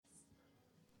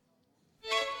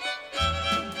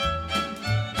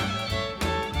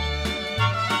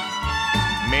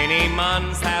Many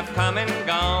months have come and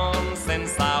gone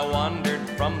since I wandered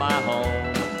from my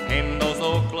home in those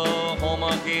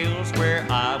Oklahoma hills where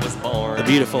I was born. The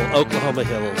beautiful Oklahoma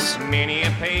hills. Many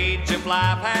a page of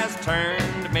life has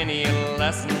turned, many a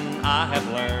lesson I have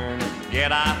learned.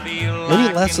 Yet I feel many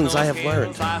like lessons in I those have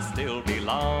learned. hills I still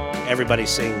belong. Everybody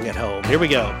sing at home. Here we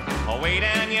go. Away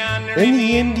down yonder In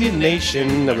the Indian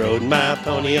Nation, I rode my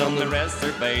pony on the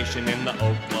reservation in the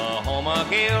Oklahoma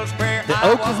hills where The I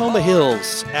was Oklahoma born.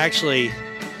 Hills actually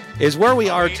is where we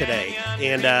are today.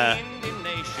 And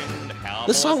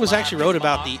this song was actually wrote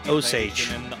about the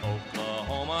Osage.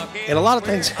 And a lot of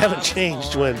things haven't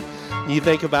changed when you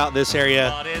think about this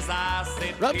area.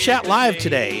 Rump Chat Live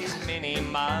today,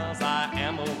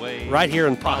 right here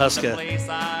in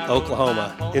Pawhuska,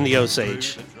 Oklahoma, in the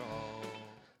Osage.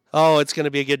 Oh, it's going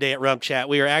to be a good day at Rump Chat.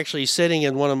 We are actually sitting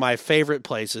in one of my favorite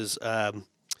places,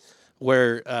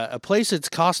 where a place that's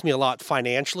cost me a lot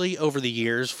financially over the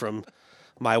years from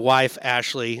my wife,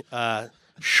 Ashley,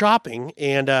 shopping.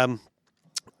 And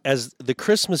as the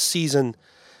Christmas season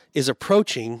is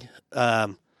approaching,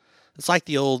 it's like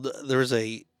there's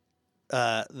the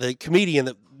comedian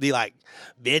that be like,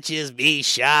 bitches be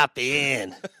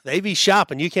shopping. They be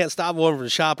shopping. You can't stop one from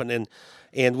shopping.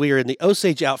 And we are in the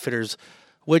Osage Outfitters,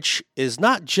 which is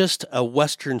not just a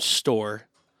Western store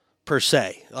per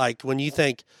se. Like when you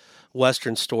think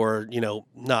Western store,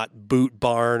 not Boot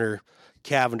Barn or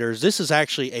Cavender's, this is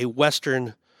actually a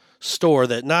Western store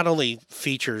that not only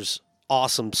features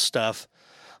awesome stuff,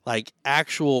 like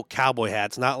actual cowboy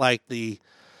hats, not like the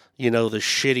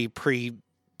shitty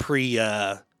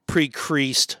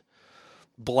pre-creased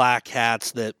black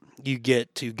hats that you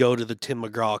get to go to the Tim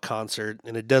McGraw concert,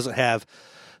 and it doesn't have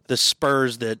the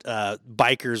spurs that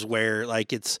bikers wear.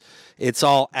 Like it's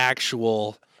all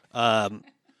actual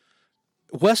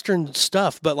Western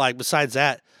stuff, but like besides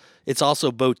that, it's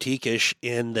also boutique-ish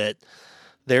in that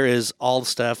there is all the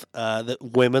stuff that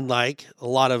women like, a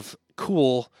lot of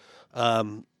cool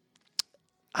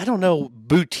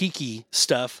boutique-y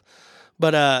stuff,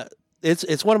 but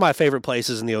it's one of my favorite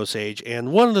places in the Osage.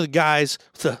 And one of the guys,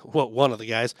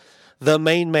 the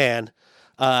main man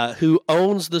who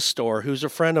owns the store, who's a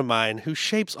friend of mine, who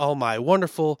shapes all my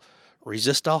wonderful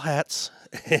Resistol hats.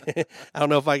 I don't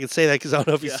know if I can say that because I don't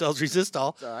know if he sells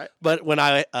Resistol. It's all right. But when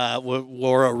I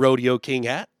wore a Rodeo King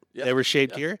hat, they were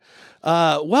shaped here.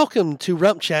 Welcome to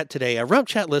Rump Chat today, a Rump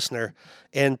Chat listener,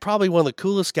 and probably one of the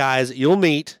coolest guys that you'll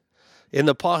meet in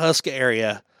the Pawhuska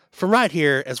area. From right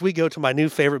here, as we go to my new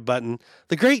favorite button,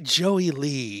 the great Joey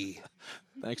Lee.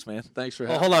 Thanks, man. Thanks for Oh,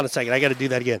 having hold on a second. I got to do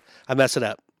that again. I mess it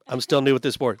up. I'm still new with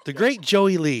this board. The great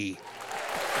Joey Lee.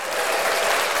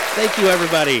 Thank you,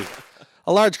 everybody.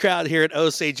 A large crowd here at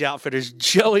Osage Outfitters.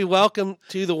 Joey, welcome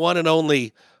to the one and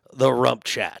only The Rump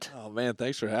Chat. Oh, man,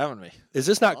 thanks for having me. Is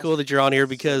this not cool that you're on here?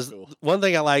 Because So cool. one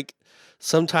thing I like,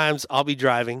 sometimes I'll be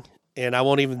driving, and I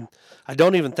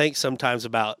don't even think sometimes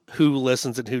about who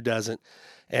listens and who doesn't.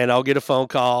 And I'll get a phone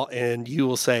call, and you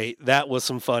will say, that was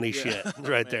some funny shit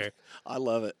right there. I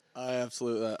love it. I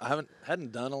absolutely. I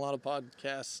hadn't done a lot of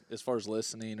podcasts as far as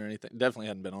listening or anything. Definitely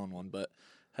hadn't been on one, but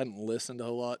hadn't listened a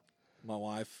whole lot. My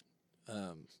wife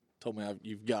told me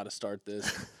you've got to start this.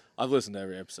 I've listened to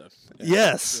every episode. And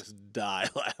Yes. just die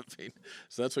laughing.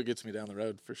 So that's what gets me down the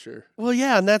road for sure. Well,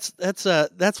 yeah, and that's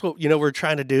what we're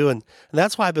trying to do, and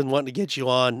that's why I've been wanting to get you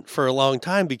on for a long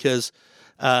time, because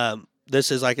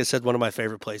this is, like I said, one of my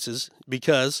favorite places,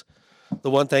 because the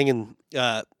one thing, and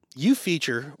you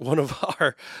feature one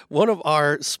of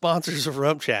our sponsors of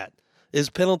Rump Chat is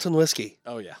Pendleton Whiskey.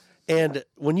 Oh yeah. And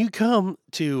when you come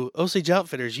to Osage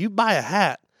Outfitters, you buy a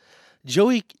hat.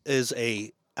 Joey is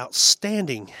a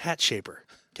outstanding hat shaper.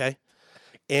 Okay.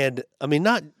 And I mean,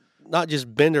 not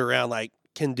just bend around, like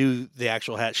can do the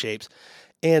actual hat shapes.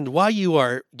 And while you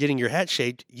are getting your hat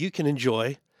shaped, you can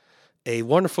enjoy a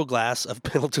wonderful glass of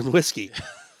Pendleton whiskey.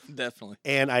 Definitely.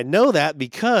 And I know that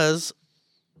because,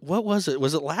 what was it?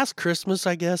 Was it last Christmas,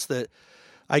 I guess, that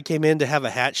I came in to have a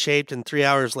hat shaped, and 3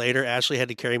 hours later, Ashley had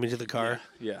to carry me to the car?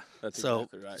 Yeah, that's So,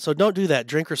 exactly right. so don't do that.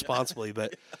 Drink responsibly.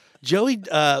 But Joey,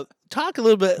 talk a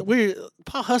little bit.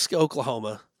 Pawhuska,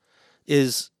 Oklahoma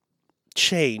is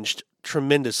changed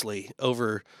tremendously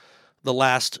over the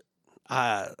last,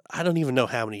 I don't even know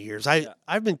how many years.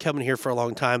 I've been coming here for a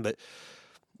long time, but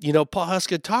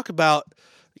Pawhuska, talk about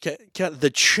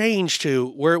the change to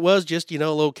where it was just, a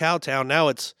little cow town. Now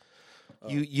it's,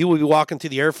 you will be walking through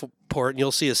the airport and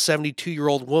you'll see a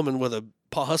 72-year-old woman with a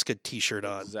Pawhuska t-shirt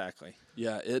on. Exactly.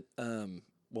 Yeah.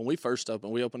 When we first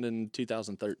opened, we opened in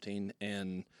 2013,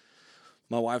 and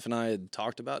my wife and I had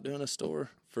talked about doing a store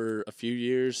for a few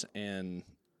years, and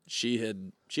she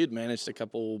had managed a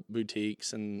couple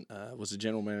boutiques and was a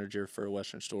general manager for a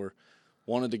Western store.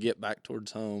 Wanted to get back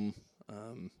towards home,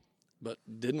 but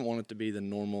didn't want it to be the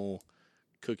normal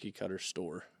cookie cutter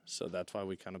store. So that's why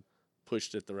we kind of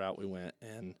pushed it the route we went.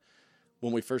 And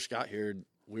when we first got here,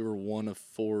 we were one of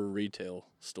 4 retail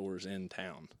stores in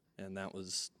town, and that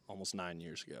was almost 9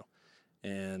 years ago.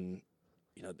 And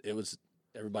it was,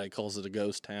 everybody calls it a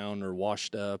ghost town or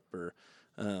washed up, or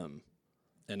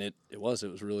and it was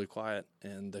really quiet.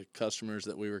 And the customers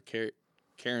that we were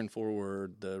caring for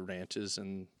were the ranches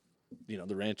and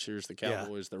the ranchers, the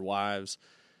cowboys, their wives.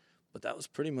 But that was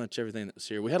pretty much everything that was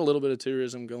here. We had a little bit of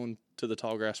tourism going to the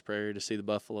Tallgrass Prairie to see the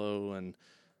buffalo, and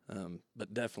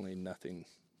but definitely nothing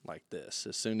like this.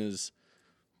 As soon as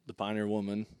the Pioneer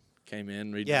Woman came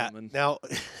in, Reed Drummond, now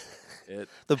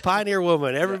the Pioneer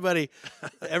Woman. Everybody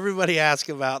asks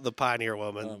about the Pioneer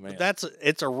Woman. Oh, man. But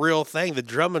it's a real thing. The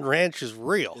Drummond Ranch is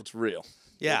real. It's real.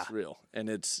 Yeah, it's real, and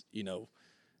it's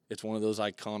it's one of those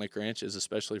iconic ranches,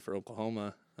 especially for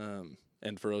Oklahoma,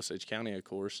 and for Osage County, of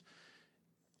course.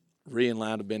 Ree and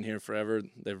Loud have been here forever.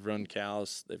 They've run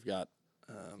cows. They've got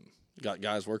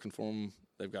guys working for them.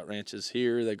 They've got ranches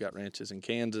here. They've got ranches in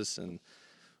Kansas. And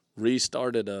Ree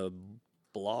started a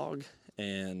blog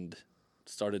and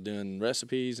started doing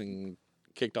recipes and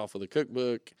kicked off with a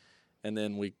cookbook. And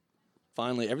then we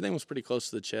finally, everything was pretty close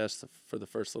to the chest for the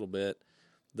first little bit.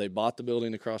 They bought the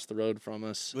building across the road from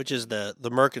us, which is the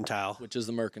Mercantile.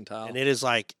 And it is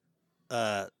like,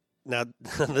 now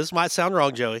this might sound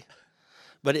wrong, Joey,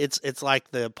 but it's like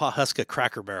the Pawhuska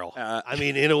Cracker Barrel. I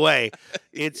mean, in a way,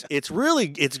 it's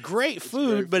great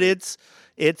food, but it's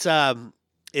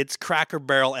Cracker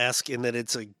Barrel-esque in that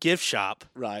it's a gift shop.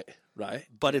 Right.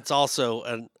 But it's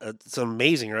also it's an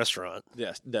amazing restaurant.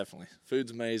 Yes, definitely.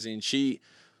 Food's amazing. She,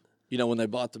 when they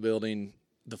bought the building,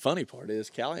 the funny part is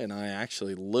Callie and I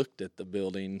actually looked at the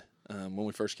building when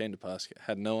we first came to Pawhuska.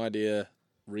 Had no idea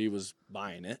Ree was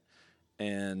buying it,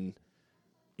 and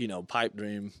pipe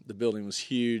dream. The building was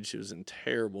huge. It was in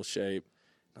terrible shape.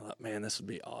 I thought, man, this would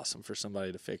be awesome for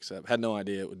somebody to fix up. Had no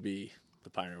idea it would be the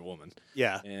Pioneer Woman.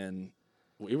 Yeah. And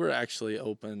we were actually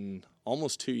open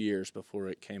almost 2 years before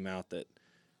it came out that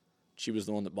she was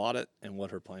the one that bought it and what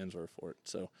her plans were for it.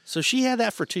 So she had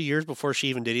that for 2 years before she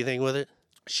even did anything with it?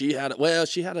 She had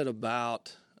it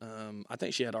about, I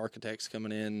think she had architects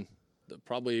coming in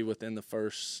probably within the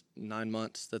first 9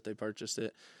 months that they purchased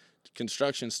it.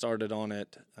 Construction started on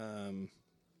it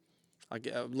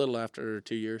a little after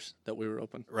 2 years that we were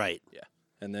open. Right. Yeah.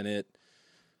 And then it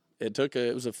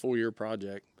was a 4-year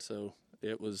project, so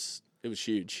it was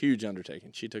huge undertaking.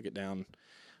 She took it down.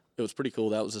 It was pretty cool.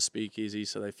 That was a speakeasy,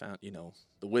 so they found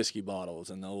the whiskey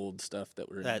bottles and the old stuff that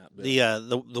were in that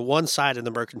building. The one side in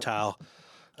the Mercantile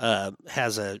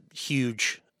has a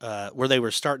huge where they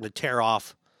were starting to tear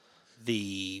off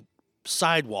the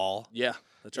sidewall. Yeah,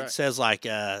 that's right. It says like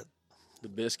the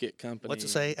Biscuit Company. What's it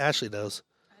say? Ashley knows.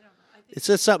 It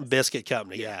says something Biscuit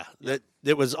Company. Yeah.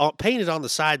 That was painted on the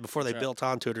side before they built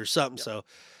onto it or something. Yep.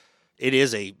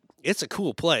 So it's a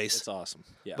cool place. It's awesome.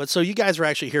 Yeah. But so you guys were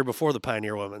actually here before the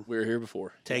Pioneer Woman. We were here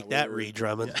before. Take that, Ree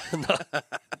Drummond.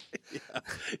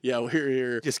 Yeah, we were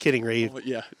here. Just kidding, Ree.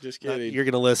 Yeah, just kidding. You're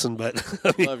going to listen, but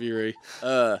love you, Ree.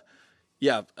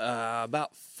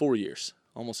 About 4 years,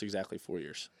 almost exactly 4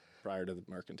 years prior to the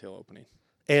Mercantile opening.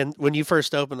 And when you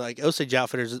first opened, like Osage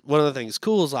Outfitters, one of the things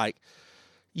cool is like,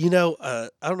 I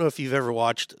don't know if you've ever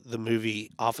watched the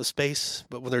movie Office Space,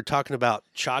 but when they're talking about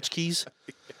tchotchkes,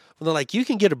 when they're like, you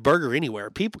can get a burger anywhere.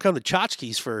 People come to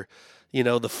tchotchkes for,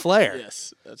 the flair.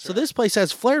 Yes, that's right. So this place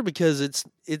has flair because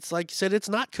it's like you said, it's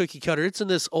not cookie cutter. It's in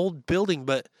this old building,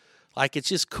 but like it's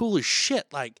just cool as shit.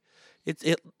 Like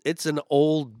it's an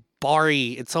old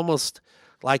bar-y. It's almost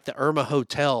like the Irma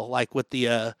Hotel, like with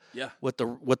the with the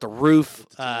roof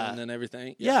with the and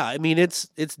everything. Yeah, I mean it's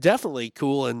definitely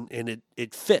cool and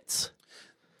it fits.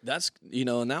 That's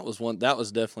and that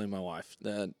was definitely my wife.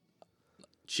 That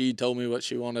she told me what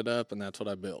she wanted up, and that's what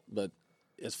I built. But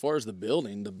as far as the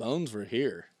building, the bones were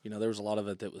here. There was a lot of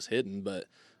it that was hidden, but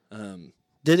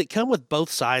did it come with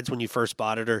both sides when you first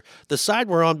bought it, or the side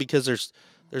we're on? Because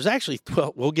there's actually,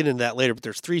 well, we'll get into that later, but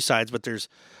there's 3 sides, but there's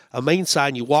a main side,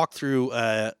 and you walk through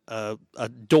a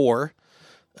door,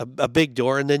 a big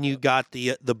door, and then you got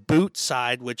the boot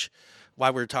side, which, why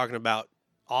we're talking about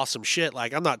awesome shit,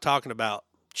 like I'm not talking about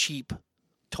cheap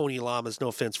Tony Lamas, no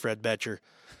offense, Fred Betcher,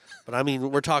 but I mean,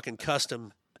 we're talking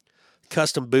custom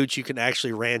boots you can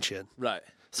actually ranch in. Right.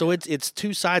 So it's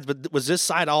 2 sides, but was this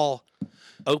side all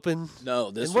open? No,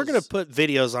 and we're going to put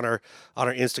videos on our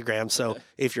Instagram. So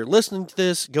if you're listening to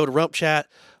this, go to Rump Chat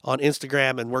on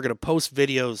Instagram, and we're going to post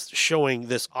videos showing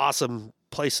this awesome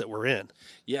place that we're in.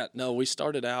 Yeah, no, we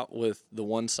started out with the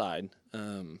one side,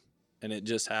 and it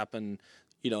just happened,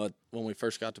 when we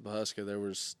first got to Pawhuska, there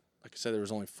was, like I said, there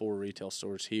was only 4 retail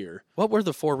stores here. What were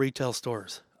the 4 retail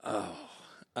stores?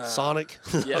 Sonic?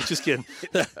 Yeah. I'm just kidding.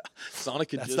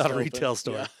 Sonic had That's just not a opened. retail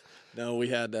store. Yeah. No, we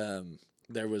had,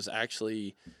 there was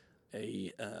actually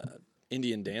a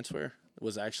Indian dancewear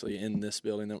was actually in this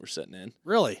building that we're sitting in.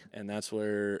 Really? And that's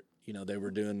where, they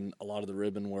were doing a lot of the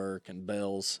ribbon work and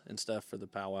bells and stuff for the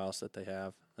powwows that they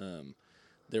have.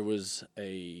 There was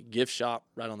a gift shop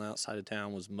right on the outside of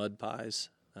town, was Mud Pies.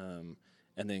 And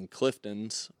then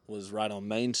Clifton's was right on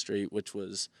Main Street, which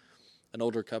was an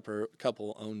older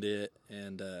couple owned it,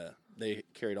 and they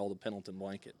carried all the Pendleton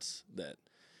blankets that,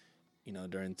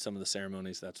 during some of the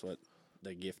ceremonies, that's what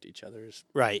they gift each other is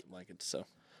Right. blankets. So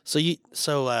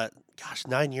gosh,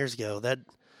 9 years ago, that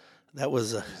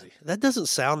was that doesn't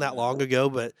sound that long ago,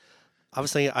 but I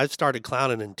was thinking I started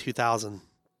clowning in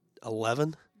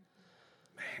 2011,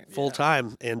 full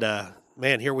time, and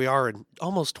man, here we are in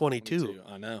almost 22.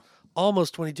 I know.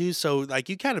 Almost 22. So like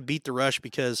you kind of beat the rush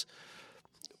because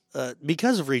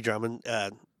of redrumming.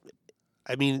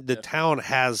 I mean, the town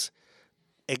has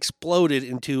exploded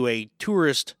into a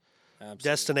tourist Absolutely.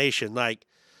 destination. Like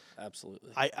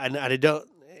Absolutely. I don't,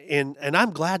 and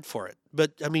I'm glad for it.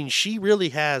 But I mean, she really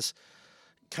has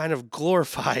kind of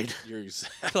glorified You're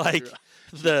exactly like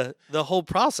right. the whole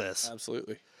process.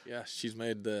 Absolutely. Yeah, she's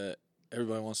made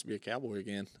everybody wants to be a cowboy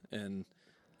again, and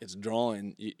it's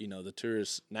drawing, the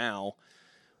tourists now.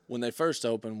 When they first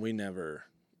opened, we never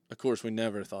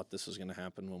thought this was going to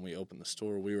happen when we opened the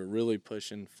store. We were really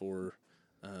pushing for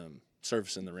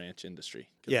servicing the ranch industry.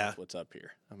 'Cause Yeah. that's what's up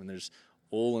here. I mean, there's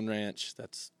oil and ranch.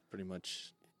 That's pretty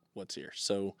much what's here.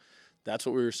 So that's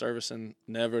what we were servicing.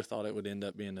 Never thought it would end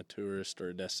up being a tourist or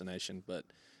a destination, but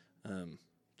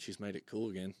she's made it cool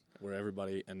again where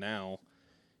everybody, and now,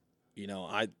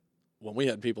 when we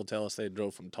had people tell us they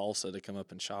drove from Tulsa to come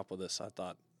up and shop with us, I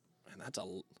thought, man,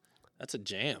 that's a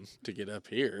jam to get up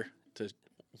here to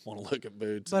want to look at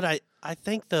boots. But I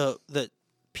think that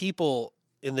people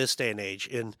in this day and age,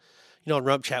 in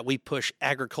Rump Chat, we push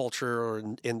agriculture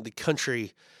or in the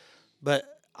country,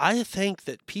 but I think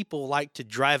that people like to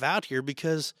drive out here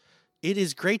because it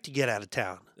is great to get out of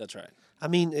town. That's right. I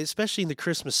mean, especially in the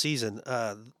Christmas season,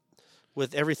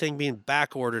 with everything being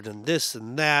back ordered and this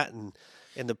and that, and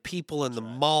the people in the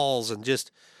malls, and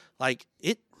just like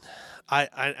it.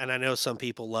 I know some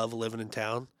people love living in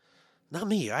town. Not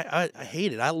me. I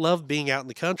hate it. I love being out in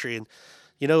the country, and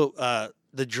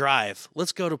the drive.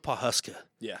 Let's go to Pawhuska.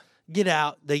 Yeah. Get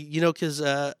out. Because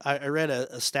I read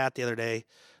a stat the other day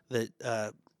that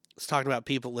was talking about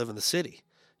people live in the city.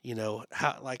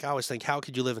 How, like, I always think, how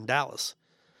could you live in Dallas?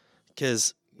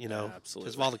 Because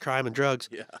because of all the crime and drugs.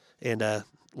 Yeah. And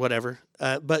whatever.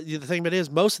 But the thing about it is,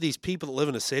 most of these people that live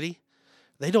in a city,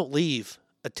 they don't leave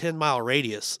a 10-mile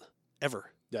radius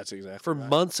ever That's exactly for right.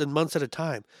 months and months at a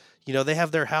time. They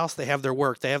have their house, they have their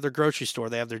work, they have their grocery store,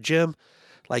 they have their gym.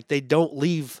 Like, they don't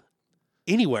leave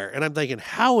anywhere. And I'm thinking,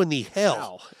 how in the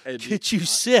hell could you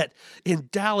sit in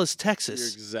Dallas, You're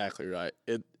Texas? exactly right.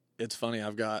 It's funny.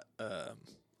 I've got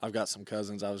some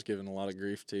cousins I was giving a lot of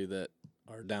grief to that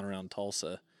are down around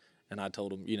Tulsa, and I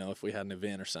told them, if we had an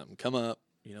event or something, come up.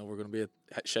 We're going to be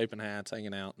at Shaping Hats,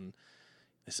 hanging out, and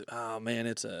they said, "Oh man,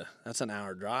 that's an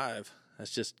hour drive.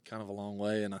 That's just kind of a long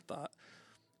way." And I thought,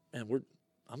 man,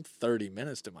 I'm 30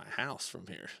 minutes to my house from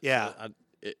here. Yeah.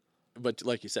 So but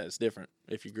like you said, it's different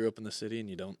if you grew up in the city and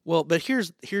you don't. Well, but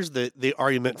here's the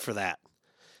argument for that.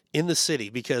 In the city,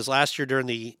 because last year during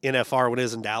the NFR, when it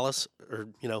was in Dallas, or,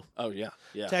 Oh yeah,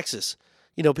 yeah. Texas,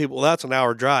 people, well, that's an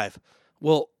hour drive.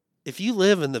 Well, if you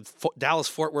live in the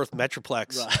Dallas-Fort Worth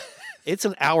Metroplex, Right. it's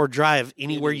an hour drive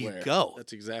anywhere you go.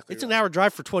 That's exactly. It's right. an hour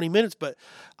drive for 20 minutes, but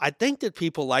I think that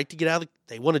people like to get out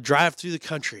they want to drive through the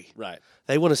country. Right.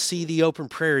 They want to see the open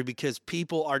prairie because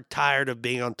people are tired of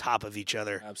being on top of each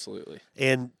other. Absolutely.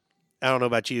 And I don't know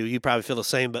about you. You probably feel the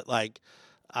same, but like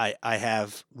I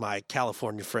have my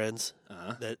California friends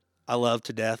that I love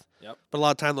to death. Yep. But a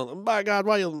lot of times, they're like, by God,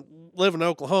 why you live in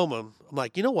Oklahoma? I'm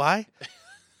like, you know why?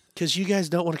 Because you guys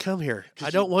don't want to come here. I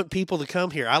don't want people to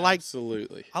come here.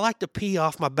 Absolutely. I like to pee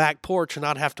off my back porch and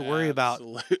not have to worry about.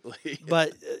 Absolutely.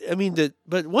 But I mean,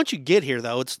 but once you get here,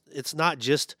 though, it's not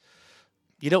just.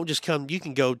 You don't just come. You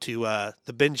can go to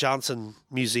the Ben Jonson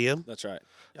Museum. That's right.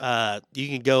 You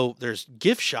can go. There's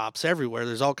gift shops everywhere.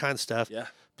 There's all kinds of stuff. Yeah.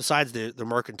 Besides the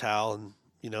mercantile and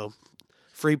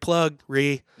free plug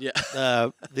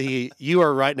Yeah. You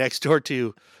are right next door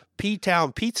to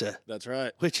P-Town Pizza, That's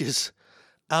right. which is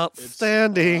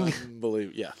outstanding.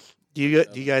 Unbelievable. Yeah. Do you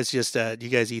guys just do you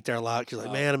guys eat there a lot? 'Cause you're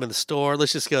like, man, I'm in the store.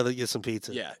 Let's just go get some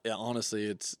pizza. Yeah. Honestly,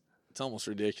 it's almost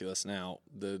ridiculous now.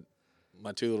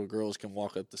 My two little girls can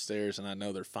walk up the stairs, and I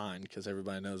know they're fine because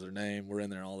everybody knows their name. We're in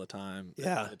there all the time.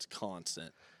 Yeah. It's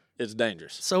constant. It's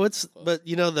dangerous. So but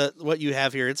you know what you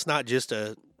have here. It's not just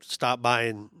a stop by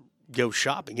and go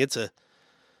shopping.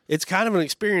 It's kind of an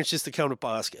experience just to come to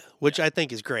Pawhuska, which I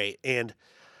think is great. And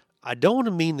I don't want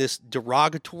to mean this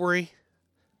derogatory.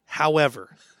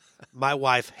 However, my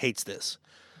wife hates this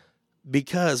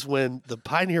because when the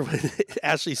Pioneer,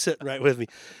 Ashley's sitting right with me,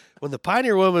 when the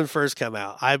Pioneer Woman first come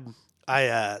out, I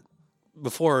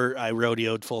before I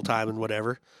rodeoed full time and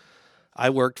whatever, I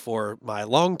worked for my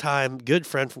longtime good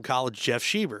friend from college, Jeff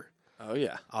Schieber. Oh,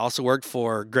 yeah. I also worked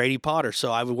for Grady Potter,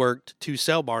 so I worked 2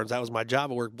 sale barns. That was my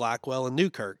job. I worked Blackwell and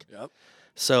Newkirk. Yep.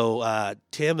 So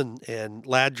Tim and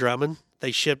Lad Drummond,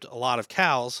 they shipped a lot of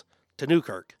cows to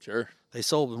Newkirk. Sure. They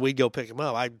sold them. We'd go pick them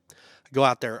up. I go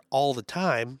out there all the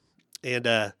time, and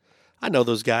I know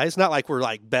those guys. Not like we're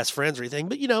like best friends or anything,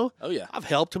 but Oh, yeah. I've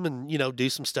helped them and do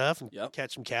some stuff and Yep.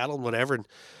 catch some cattle and whatever. And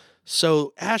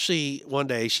so Ashley, one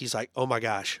day, she's like, "Oh my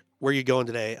gosh, where are you going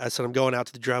today?" I said, "I'm going out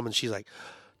to the Drummonds." She's like,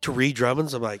 "To Reed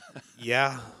Drummond's?" I'm like,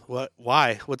 "Yeah. What?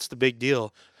 Why? What's the big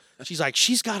deal?" She's like,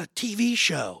 "She's got a TV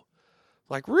show."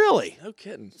 I'm like, "Really?" No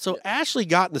kidding. So Ashley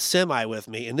got in the semi with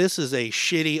me, and this is a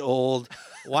shitty old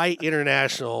white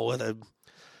International with a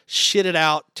shitted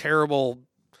out, terrible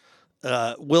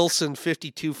Wilson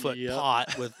 52-foot Yep.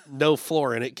 pot with no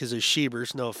floor in it because it's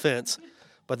Schieber's, no offense.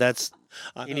 But that's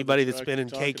I know anybody the that's truck been you're in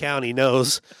K talking County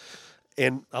knows.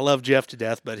 And I love Jeff to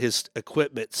death, but his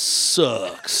equipment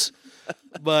sucks.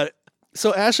 But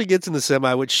so Ashley gets in the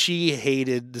semi, which she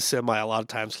hated the semi a lot of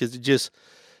times because it just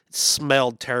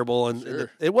smelled terrible. And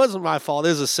Sure. it wasn't my fault. It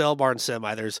was a cell barn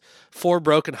semi. There's 4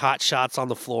 broken hot shots on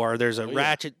the floor. There's a yeah.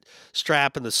 ratchet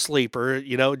strap in the sleeper.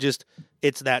 Just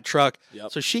it's that truck.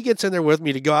 Yep. So she gets in there with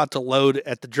me to go out to load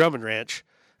at the Drummond Ranch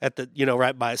at the,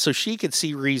 right by it, so she could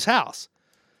see Ree's house.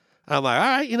 I'm like, all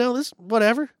right, this,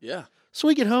 whatever. Yeah. So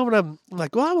we get home and I'm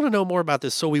like, well, I want to know more about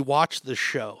this. So we watch the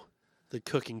show, the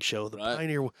cooking show, the Right.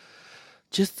 Pioneer,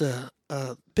 just a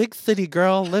big city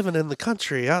girl living in the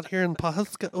country out here in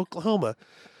Pawhuska, Oklahoma.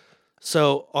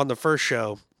 So on the first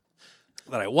show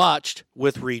that I watched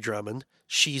with Ree Drummond,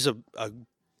 she's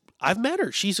I've met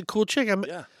her. She's a cool chick.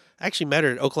 Yeah. I actually met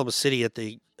her at Oklahoma City at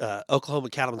the Oklahoma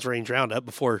Cattlemen's Range Roundup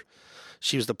before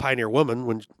she was the Pioneer Woman,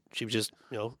 when she was just,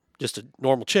 just a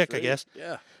normal chick, I guess.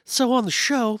 Yeah. So on the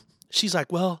show, she's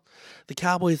like, well, the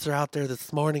Cowboys are out there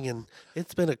this morning, and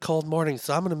it's been a cold morning,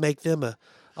 so I'm going to make them a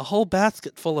whole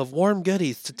basket full of warm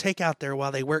goodies to take out there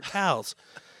while they work cows.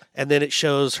 And then it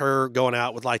shows her going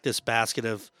out with, like, this basket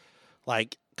of,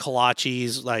 like,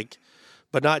 kolaches, like,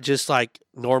 but not just, like,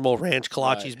 normal ranch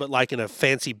kolaches, Right. but, like, in a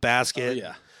fancy basket. Oh,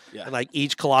 yeah. Yeah. And, like,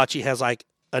 each kolache has, like,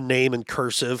 a name in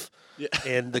cursive. Yeah.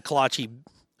 And the kolache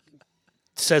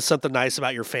says something nice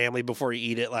about your family before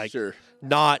you eat it, like, Sure.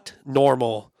 not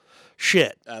normal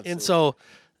shit. Absolutely. And so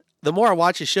the more I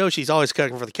watch the show, she's always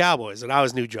cooking for the Cowboys. And I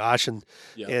always knew Josh and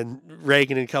Yeah. and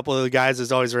Reagan and a couple of the guys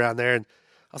is always around there. And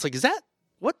I was like, is that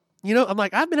what? I'm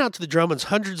like, I've been out to the Drummonds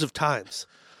hundreds of times.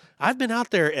 I've been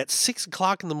out there at 6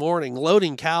 o'clock in the morning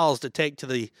loading cows to take to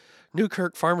the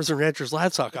Newkirk Farmers and Ranchers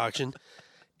Livestock Auction.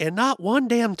 And not one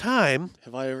damn time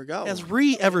Have I ever got has one?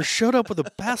 Ree ever showed up with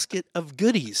a basket of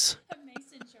goodies. A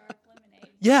mason jar of lemonade.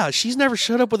 Yeah, she's never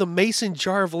showed up with a mason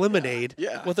jar of lemonade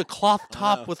Yeah. with a cloth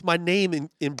top with my name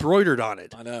embroidered on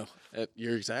it. I know.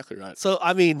 You're exactly right. So,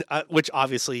 I mean, which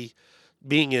obviously,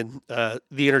 being in the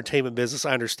entertainment business,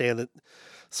 I understand that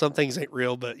some things ain't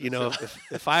real. But,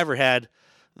 if I ever had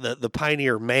the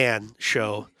Pioneer Man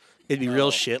show, it'd be real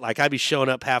shit. Like, I'd be showing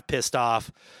up half pissed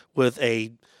off with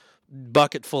a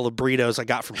bucket full of burritos I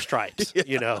got from Stripes,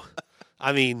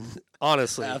 I mean,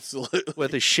 honestly, Absolutely.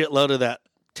 with a shitload of that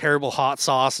terrible hot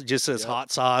sauce. It just says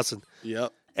hot sauce, and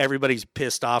Yep. everybody's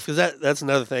pissed off because that's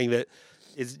another thing that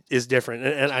is different.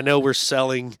 And I know we're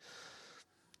selling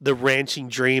the ranching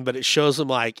dream, but it shows them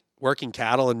like working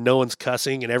cattle and no one's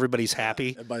cussing and everybody's happy.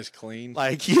 Everybody's clean.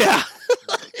 Like, yeah,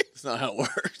 It's not how it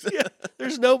works. yeah,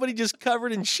 there's nobody just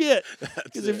covered in shit. That's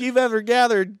Because if it. you've ever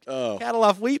gathered Oh. cattle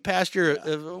off wheat pasture,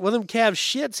 if one of them calves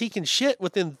shits, he can shit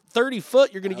within 30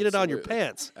 foot. You're going to get it on your Absolutely.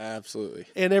 pants. Absolutely.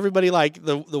 And everybody like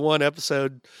the one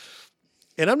episode,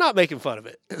 and I'm not making fun of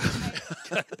it,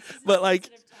 but like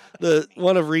the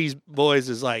one of Ree's boys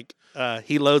is like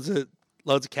he loads a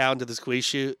cow into the squeeze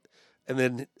chute, and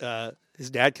then his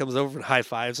dad comes over and high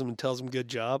fives him and tells him good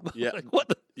job. Yeah. Like,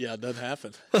 what? Yeah, it doesn't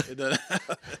happen. It doesn't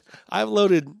happen. I've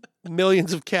loaded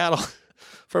millions of cattle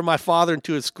for my father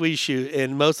into a squeeze chute,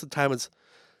 and most of the time it's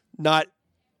not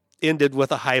ended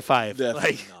with a high five.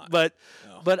 Definitely not. But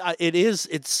No. but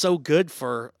it's so good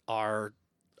for our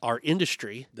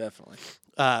industry, Definitely.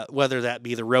 whether that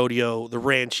be the rodeo, the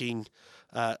ranching,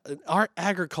 our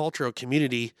agricultural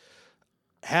community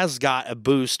has got a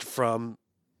boost from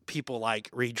people like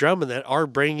Reed Drummond that are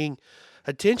bringing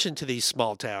attention to these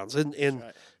small towns. And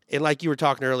right. and like you were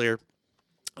talking earlier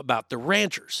about the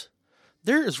ranchers,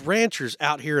 there is ranchers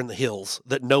out here in the hills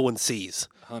that no one sees.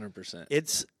 100%.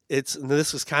 It's and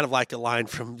this is kind of like a line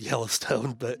from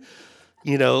Yellowstone, but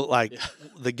you know, like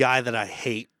the guy that I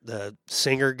hate, the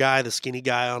singer guy, the skinny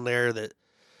guy on there that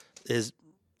is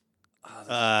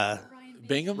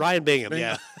Bingham? Ryan Bingham.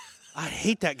 Yeah, I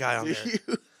hate that guy on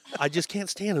there. I just can't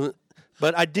stand him.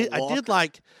 But I did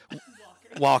like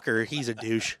Walker. He's a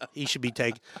douche. He should be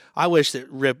taken. I wish that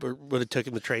Rip would have took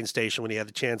him to the train station when he had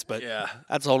the chance, but Yeah.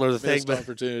 that's a whole other thing. Missed But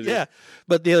opportunity. yeah,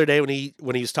 but the other day when he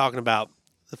was talking about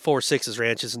the 4-6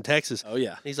 ranches in Texas, Oh,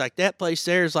 yeah. he's like, that place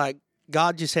there is like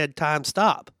God just had time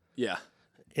stop, Yeah.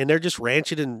 and they're just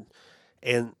ranching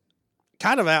and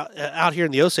kind of out here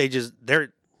in the Osages.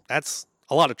 That's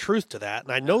a lot of truth to that,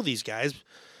 and I know these guys.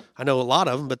 I know a lot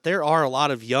of them, but there are a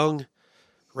lot of young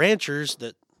ranchers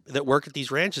that work at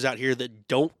these ranches out here that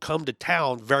don't come to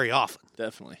town very often,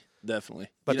 Definitely.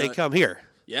 but You they know, come here.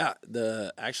 Yeah,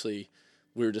 actually,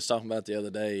 we were just talking about the other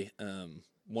day.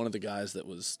 One of the guys that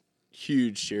was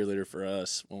huge cheerleader for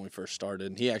us when we first started,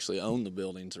 and he actually owned the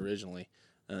buildings originally.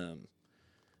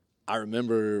 I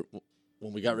remember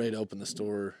when we got ready to open the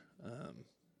store,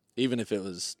 even if it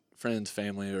was friends,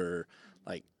 family, or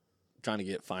like trying to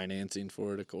get financing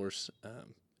for it, of course.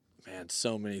 Man,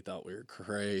 so many thought we were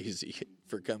crazy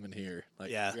for coming here.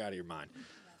 Like, Yeah. you're out of your mind.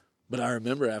 But I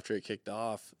remember after it kicked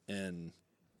off, and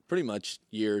pretty much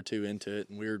year or two into it,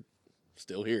 and we were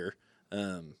still here,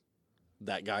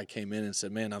 that guy came in and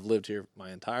said, man, I've lived here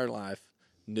my entire life,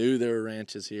 knew there were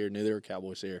ranches here, knew there were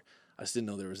cowboys here. I just didn't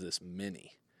know there was this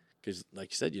many. Because, like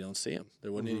you said, you don't see them.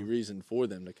 There wasn't any reason for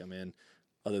them to come in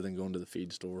other than going to the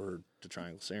feed store or to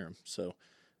Triangle Serum. So,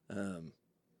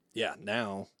 yeah,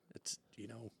 now it's,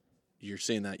 you're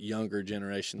seeing that younger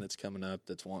generation that's coming up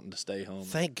that's wanting to stay home.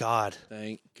 Thank God.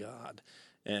 Thank God.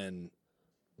 And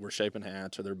we're shaping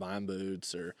hats or they're buying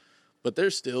boots but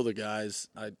there's still the guys.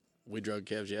 We drug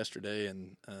calves yesterday,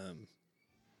 and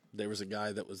there was a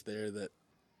guy that was there that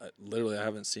literally I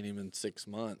haven't seen him in 6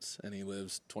 months, and he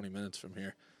lives 20 minutes from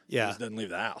here. He Yeah. just doesn't leave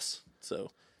the house.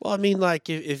 So Well, I mean, like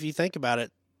if you think about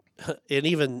it, and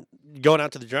even going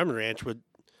out to the Drummond Ranch,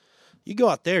 you go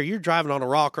out there, you're driving on a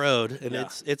rock road, and Yeah.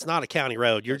 it's not a county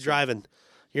road. You're driving.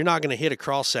 You're not going to hit a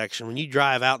cross section. When you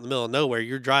drive out in the middle of nowhere,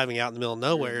 you're driving out in the middle of you're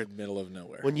nowhere. in the middle of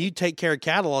nowhere. When you take care of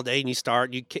cattle all day and you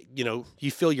start,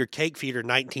 you fill your cake feeder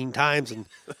 19 times and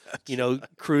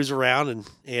cruise around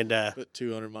and put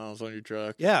 200 miles on your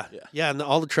truck. yeah, Yeah. and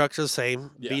all the trucks are the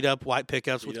same, Yeah. beat up white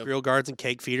pickups Beat with up. grill guards and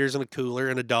cake feeders and a cooler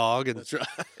and a dog and That's right.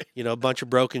 a bunch of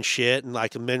broken shit and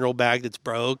like a mineral bag that's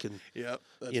broke and Yep.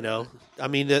 That's know, right. I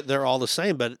mean they're all the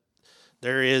same, but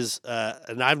there is,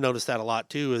 and I've noticed that a lot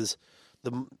too. Is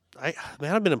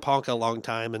I've been in Ponca a long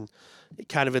time and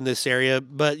kind of in this area,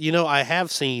 but I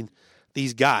have seen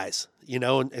these guys,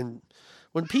 and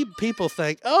when people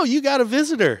think, oh, you got a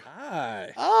visitor,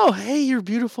 Hi. oh, hey, your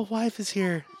beautiful wife is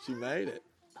here, She made it.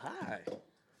 Hi.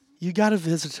 you got a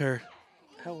visitor.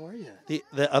 How are you?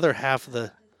 The other half of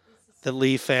the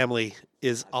Lee family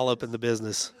is all up in the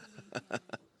business.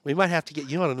 We might have to get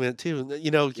you on in a minute too,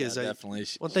 because Definitely.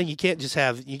 one thing you can't just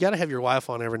have, you got to have your wife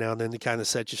on every now and then to kind of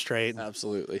set you straight.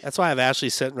 Absolutely. That's why I have Ashley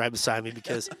sitting right beside me,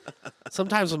 because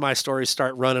sometimes when my stories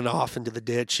start running off into the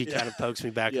ditch, she kind of pokes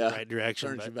me back in the right direction.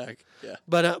 Turns you back. Yeah.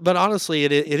 But honestly,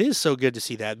 it is so good to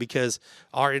see that, because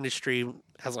our industry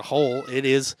as a whole,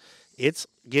 it's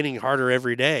getting harder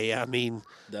every day. I mean,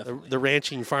 Definitely. the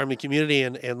ranching farming community,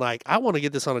 and like, I want to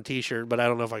get this on a T-shirt, but I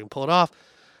don't know if I can pull it off.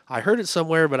 I heard it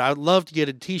somewhere, but I would love to get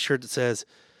a T-shirt that says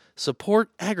 "Support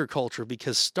agriculture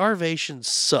because starvation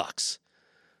sucks."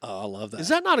 Oh, I love that. Is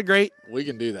that not a great? We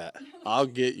can do that. I'll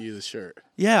get you the shirt.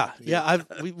 Yeah.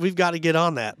 We've got to get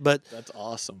on that. But That's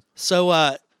awesome. so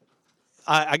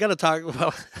I got to talk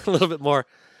about a little bit more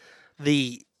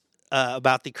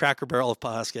about the Cracker Barrel of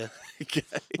Pawhuska, Okay.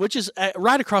 which is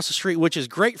right across the street, which is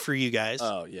great for you guys.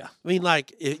 Oh, yeah. I mean,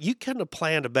 like, you couldn't have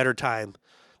planned a better time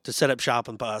to set up shop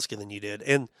in Pawhuska than you did.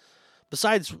 And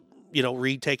besides,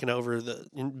 Reed taking over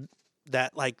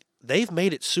they've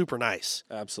made it super nice.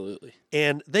 Absolutely.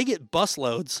 And they get bus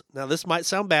loads. Now, this might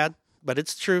sound bad, but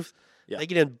it's the truth. Yeah. They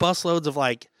get in bus loads of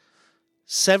like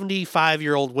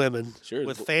 75-year-old women Sure.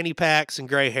 with fanny packs and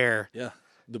gray hair Yeah.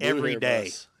 The blue every hair day.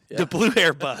 bus. The Yeah. blue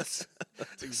hair bus.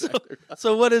 That's exactly right.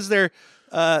 So what is there?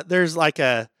 There's like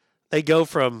they go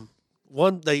from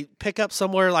they pick up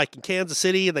somewhere like in Kansas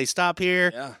City and they stop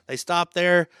here. Yeah. They stop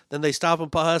there. Then they stop in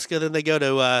Pawhuska. Then they go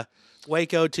to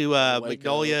Waco to Waco.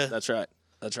 Magnolia. That's right.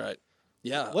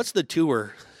 Yeah. What's the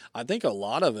tour? I think a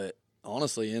lot of it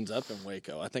honestly ends up in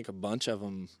Waco. I think a bunch of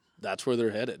them, that's where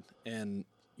they're headed. And,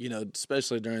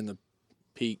 especially during the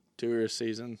peak tourist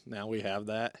season, now we have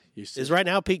that. Is right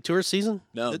now peak tourist season?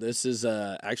 No, this is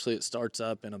actually it starts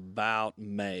up in about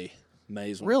May.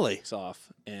 May's when Really? it kicks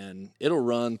off, and it'll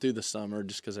run through the summer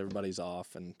just because everybody's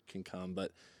off and can come.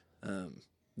 But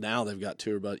now they've got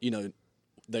tour bus.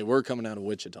 They were coming out of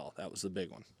Wichita. That was the big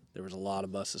one. There was a lot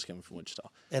of buses coming from Wichita,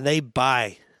 and they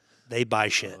buy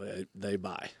shit. They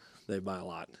buy a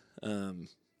lot, and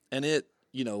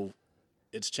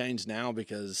it's changed now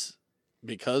because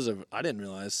of I didn't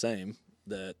realize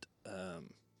that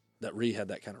Ree had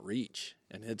that kind of reach,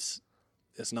 and it's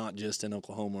not just in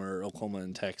Oklahoma or Oklahoma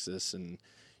and Texas and,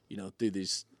 through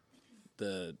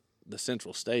the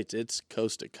central states. It's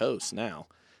coast to coast now.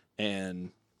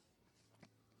 And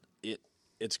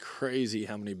it's crazy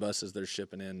how many buses they're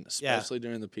shipping in, especially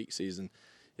during the peak season.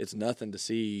 It's nothing to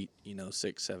see,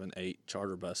 6, 7, 8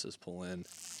 charter buses pull in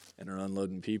and are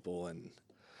unloading people. And,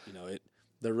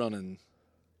 they're running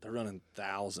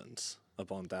thousands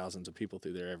upon thousands of people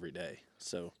through there every day.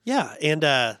 So, yeah.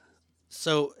 And,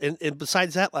 so, and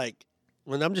besides that, like,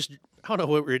 when I don't know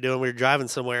what we were doing. We were driving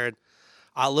somewhere, and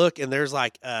I look, and there's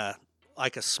like a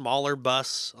smaller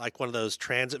bus, like one of those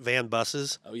transit van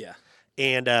buses. oh, yeah.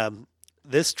 And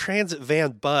this transit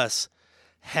van bus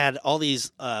had all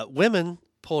these women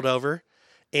pulled over,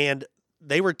 and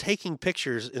they were taking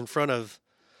pictures in front of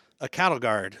a cattle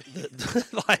guard,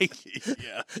 like,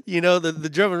 Yeah. the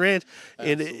Drummond Ranch.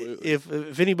 And Absolutely.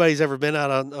 if anybody's ever been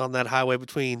out on that highway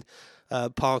between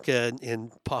Ponca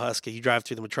and Pawhuska, you drive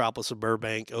through the metropolis of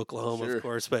Burbank, Oklahoma, Sure. of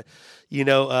course. But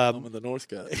Home of the North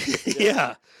Gut.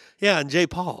 yeah, and J.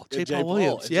 Paul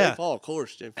Williams, and yeah, J. Paul, of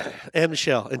course, J. Paul. and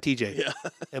Michelle and TJ, Yeah.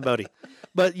 and Bodie.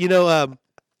 But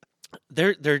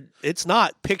they're it's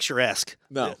not picturesque.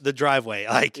 No. the driveway,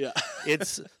 like Yeah.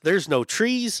 there's no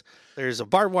trees. There's a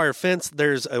barbed wire fence.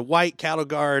 There's a white cattle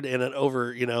guard and an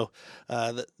over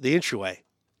the entryway,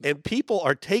 and people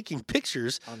are taking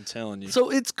pictures. I'm telling you. So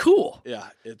it's cool. Yeah,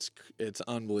 it's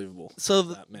unbelievable. So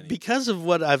that many. because of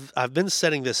what I've been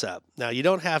setting this up. Now you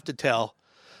don't have to tell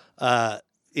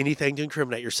anything to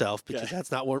incriminate yourself, because Okay.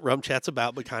 that's not what Rum Chat's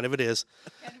about, but kind of it is.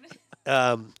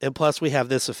 And plus we have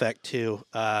this effect too,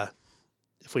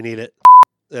 if we need it.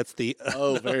 That's the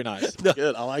Oh, very nice. No.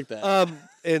 Good. I like that.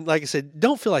 and like I said,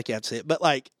 don't feel like you have to say it, but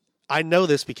like I know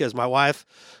this because my wife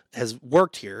has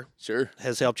worked here, Sure.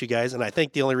 has helped you guys, and I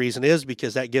think the only reason is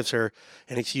because that gives her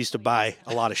an excuse to buy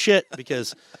a lot of shit,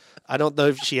 because I don't know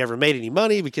if she ever made any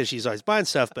money because she's always buying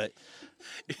stuff, but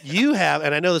you have,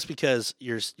 and I know this because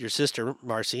your sister,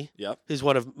 Marcy, Yep. who's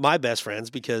one of my best friends,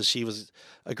 because she was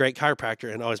a great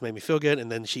chiropractor and always made me feel good, and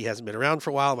then she hasn't been around for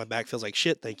a while, and my back feels like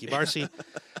shit. Thank you, Marcy.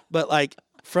 But like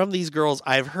from these girls,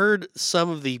 I've heard some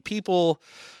of the people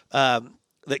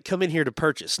that come in here to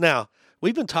purchase. Now,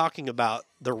 we've been talking about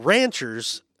the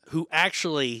ranchers who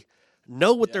actually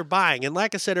know what they're buying. And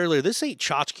like I said earlier, this ain't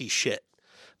tchotchke shit.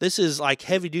 This is like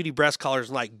heavy duty breast collars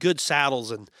and like good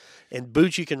saddles and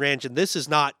boots you can ranch. And this is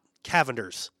not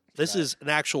Cavender's. This is an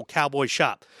actual cowboy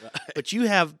shop. But you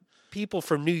have people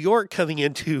from New York coming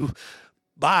in to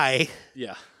buy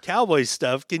Yeah. cowboy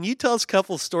stuff. Can you tell us a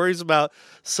couple of stories about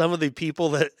some of the people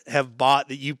that have bought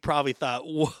that you probably thought,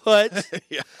 what?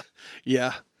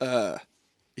 Yeah.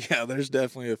 Yeah, there's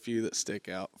definitely a few that stick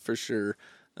out for sure.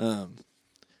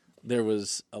 There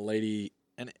was a lady,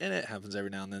 and it happens every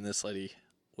now and then. This lady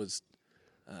was,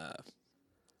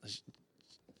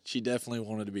 she definitely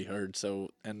wanted to be heard. So,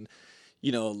 and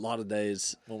a lot of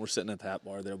days when we're sitting at the hat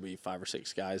bar, there'll be 5 or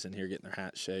 6 guys in here getting their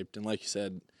hats shaped. And like you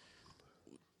said,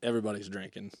 everybody's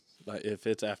drinking. But if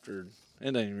it's after,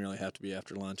 it doesn't even really have to be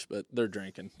after lunch, but they're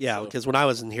drinking. Yeah, So- because when I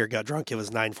was in here, got drunk, it was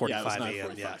 9:45 yeah, it was a.m.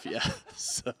 9:45, Yeah. yeah.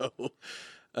 So,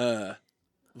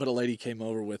 but a lady came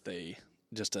over with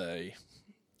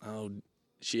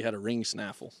she had a ring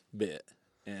snaffle bit,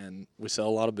 and we sell a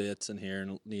lot of bits in here,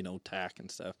 and tack and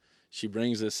stuff. She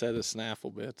brings this set of snaffle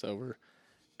bits over,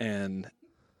 and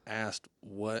asked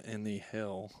what in the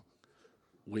hell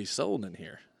we sold in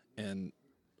here, and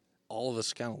all of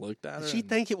us kind of looked at her. Did she and-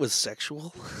 think it was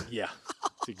sexual? Yeah,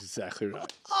 that's exactly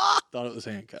right. Thought it was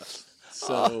handcuffs.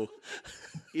 So,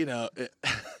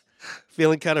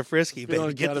 Feeling kind of frisky, baby.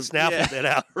 Feeling Get kind the of- snaffle yeah. bit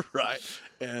out. right.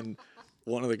 And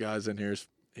one of the guys in here,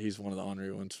 he's one of the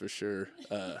ornery ones for sure.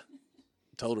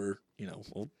 Told her,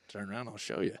 well, turn around, I'll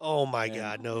show you. Oh my And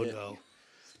God, no, it-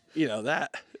 no.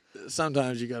 That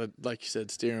sometimes you gotta, like you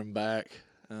said, steer them back.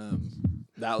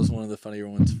 That was one of the funnier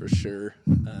ones for sure.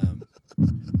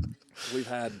 We've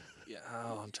had,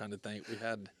 I'm trying to think.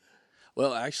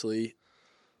 Actually,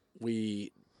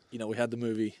 we had the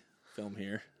movie film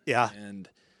here. Yeah. And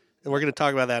we're going to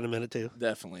talk about that in a minute too.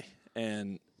 definitely.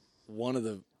 And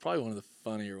probably one of the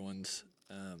funnier ones,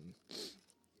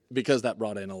 because that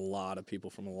brought in a lot of people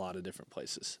from a lot of different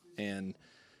places. And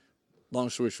long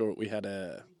story short, we had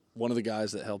one of the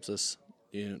guys that helps us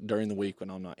during the week when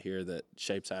I'm not here that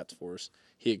shapes hats for us.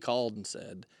 He had called and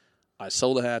said, I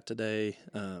sold a hat today,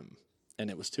 and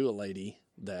it was to a lady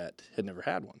that had never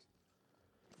had one,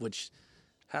 which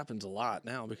happens a lot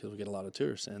now because we get a lot of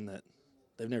tourists in that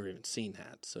they've never even seen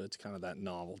hats. So it's kind of that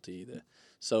novelty.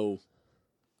 So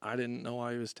I didn't know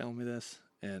why he was telling me this,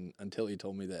 and until he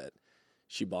told me that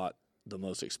she bought the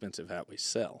most expensive hat we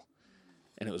sell,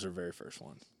 and it was her very first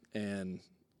one. And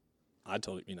I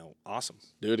told him, awesome,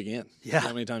 do it again. Yeah.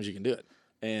 How many times you can do it?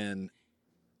 And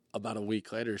about a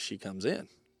week later, she comes in,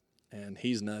 and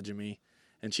he's nudging me,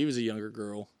 and she was a younger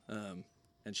girl,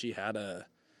 and she had a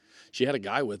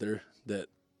guy with her that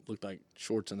looked like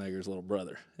Schwarzenegger's little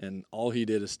brother, and all he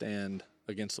did is stand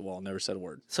against the wall, never said a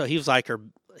word. So he was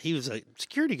a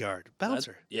security guard,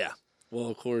 bouncer. Yeah. Well,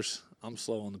 of course, I'm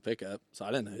slow on the pickup, so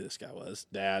I didn't know who this guy was.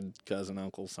 Dad, cousin,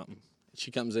 uncle, something.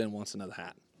 She comes in, wants another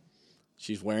hat.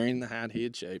 She's wearing the hat he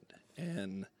had shaped,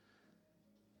 and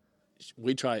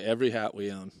we try every hat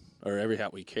we own, or every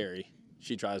hat we carry.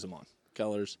 She tries them on,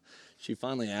 colors. She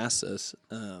finally asks us,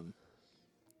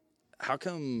 how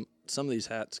come some of these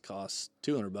hats cost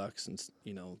 $200 and,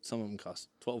 some of them cost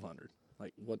 $1,200?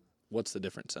 Like, what's the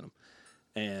difference in them?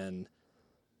 And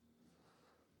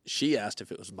she asked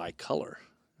if it was by color.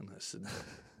 And I said,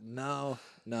 no,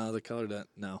 the color doesn't,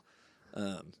 no.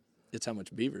 It's how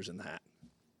much beaver's in the hat.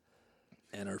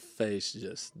 And her face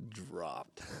just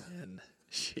dropped. And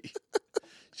she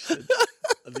said,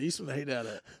 these are made out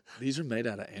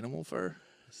of animal fur?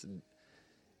 I said,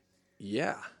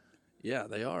 yeah,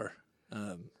 they are.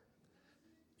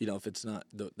 If it's not,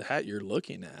 the hat you're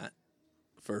looking at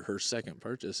for her second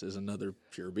purchase is another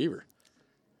pure beaver.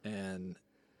 And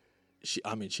she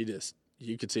just,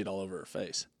 you could see it all over her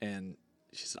face. And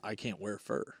she said, I can't wear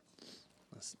fur.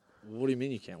 I said, what do you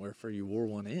mean you can't wear fur? You wore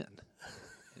one in.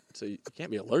 So you can't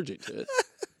be allergic to it.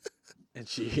 And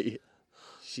she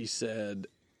said,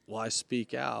 well, I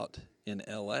speak out in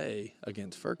L.A.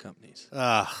 against fur companies.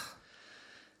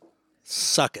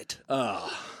 Suck it.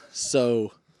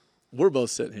 So we're both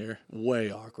sitting here, way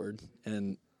awkward,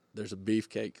 and there's a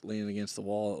beefcake leaning against the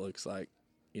wall. It looks like,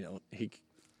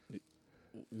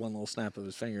 one little snap of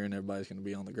his finger and everybody's going to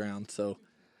be on the ground. So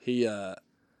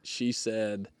she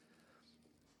said,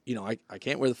 I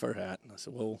can't wear the fur hat. And I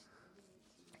said, well,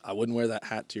 I wouldn't wear that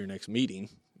hat to your next meeting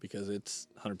because it's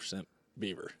 100%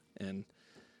 beaver. And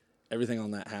everything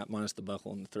on that hat minus the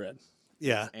buckle and the thread.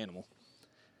 Yeah. Animal.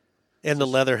 And the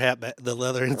leather hat, the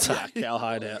leather inside. Yeah,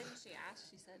 cowhide hat. She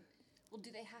asked, she said, well, do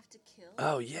they have to kill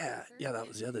Oh, the yeah. beaver? Yeah, that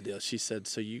was the other deal. She said,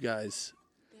 so you guys...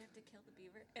 They have to kill the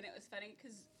beaver? And it was funny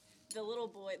because the little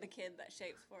boy, the kid that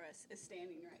shapes for us, is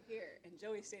standing right here, and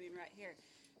Joey's standing right here.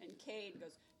 And Cade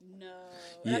goes, no.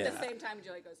 And at the Yeah. same time,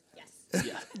 Joey goes,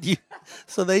 yes. Yeah.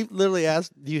 So they literally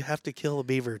asked, do you have to kill a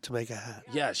beaver to make a hat?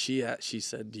 Yeah, she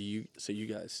said, you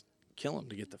guys kill him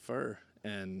to get the fur?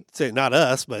 And So not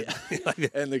us, but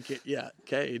and the kid,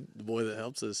 Cade, the boy that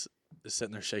helps us, is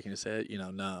sitting there shaking his head.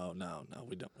 No,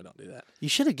 we don't do that. you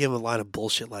should have given a line of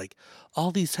bullshit like, all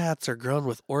these hats are grown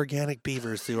with organic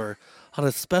beavers who are on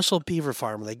a special beaver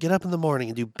farm. They get up in the morning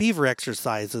and do beaver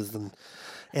exercises, and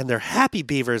they're happy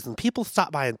beavers, and people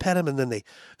stop by and pet them, and then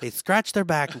they scratch their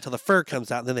back until the fur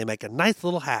comes out, and then they make a nice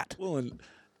little hat. Well,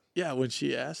 when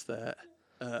she asked that,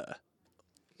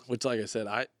 which, like I said,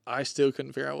 I still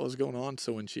couldn't figure out what was going on.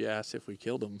 So when she asked if we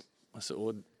killed him, I said,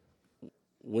 well,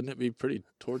 wouldn't it be pretty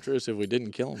torturous if we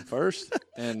didn't kill him first?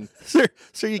 And Sir,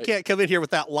 you can't come in here with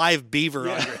that live beaver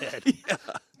on your head. yeah.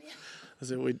 I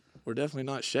said, we're definitely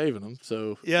not shaving them.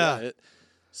 So Yeah.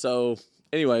 So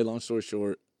anyway, long story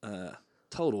short,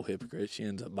 total hypocrite. She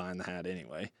ends up buying the hat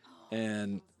anyway,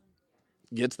 and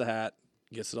gets the hat,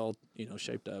 gets it all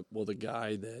shaped up. Well, the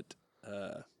guy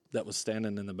that was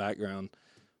standing in the background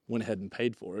went ahead and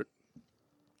paid for it.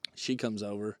 She comes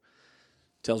over,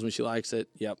 tells me she likes it.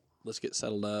 Yep, let's get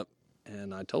settled up.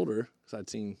 And I told her, because I'd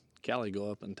seen Callie go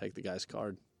up and take the guy's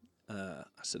card. I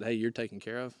said, hey, you're taken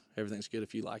care of. Everything's good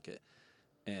if you like it.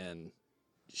 And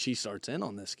she starts in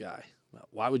on this guy.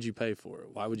 Why would you pay for it?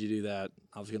 Why would you do that?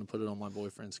 I was going to put it on my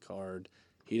boyfriend's card.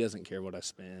 He doesn't care what I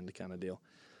spend, kind of deal.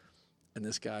 And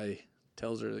this guy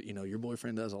tells her, your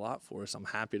boyfriend does a lot for us. I'm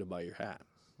happy to buy your hat.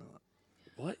 I'm like,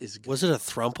 what is good? Was it a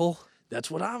thrumple?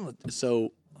 That's what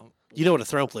so You know what a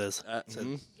thromple is?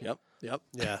 Yep.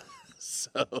 Yeah. So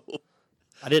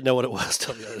I didn't know what it was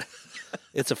till the other day.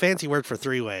 It's a fancy word for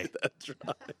three-way. that's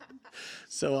right.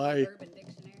 So Urban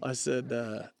Dictionary. I said,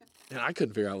 and I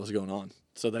couldn't figure out what was going on.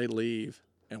 So they leave,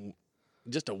 and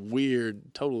just a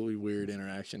weird, totally weird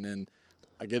interaction. And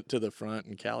I get to the front,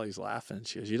 and Callie's laughing.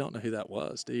 She goes, "You don't know who that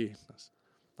was, do you?"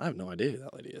 I have no idea who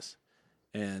that lady is.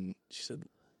 And she said,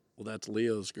 "Well, that's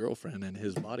Leo's girlfriend and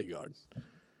his bodyguard."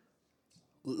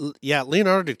 Yeah,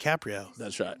 Leonardo DiCaprio.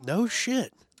 That's right. No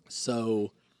shit.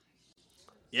 So,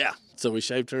 yeah. So we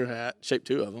shaped her hat, shaped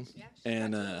two of them,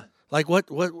 and Like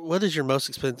what is your most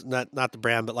expensive? Not the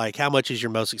brand, but like how much is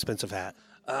your most expensive hat?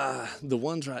 the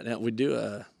ones right now we do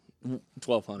a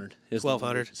 1,200. Is the one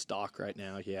 1,200? stock right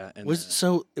now. Yeah. And Was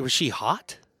she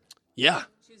hot? yeah.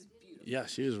 She was beautiful. Yeah,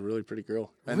 she was a really pretty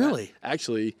girl. And Really?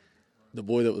 actually, the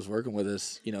boy that was working with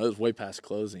us, it was way past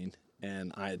closing,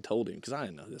 and I had told him because I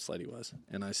didn't know who this lady was,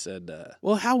 and I said,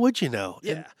 Well, how would you know?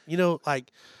 Yeah. And,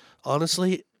 like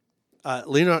honestly,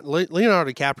 Leonardo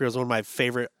DiCaprio is one of my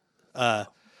favorite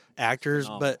actors,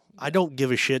 but I don't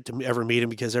give a shit to ever meet him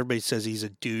because everybody says he's a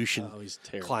douche and "Oh, he's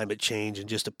terrible." climate change and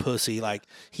just a pussy. Like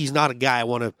he's not a guy I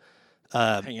want to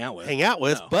Hang out with. hang out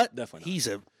with, No, but definitely not. he's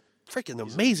a freaking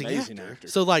amazing, amazing actor. actor.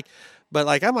 So like, but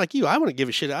like I'm like you, I wouldn't give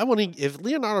a shit. I wouldn't if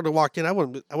Leonardo walked in, I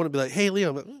wouldn't be like, hey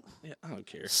Leo, Yeah, I don't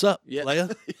care. sup, Yeah.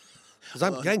 Leia? Because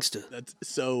I'm gangster. That's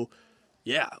so.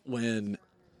 Yeah, when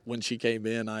she came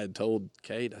in, I had told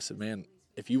Kate. I said, "Man,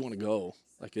 if you want to go,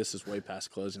 like this is way past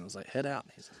closing." I was like, "Head out."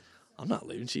 And he's like, "I'm not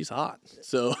leaving. She's hot."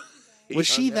 So Was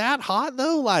she that hot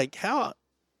though? Like how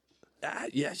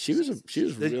yeah, she was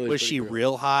really. was pretty she girl.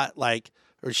 real hot? Like,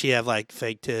 or did she have like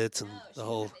fake tits and the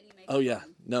whole? Oh yeah,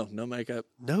 no makeup.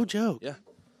 No joke. Yeah.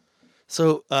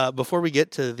 So before we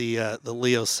get to the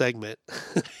Leo segment,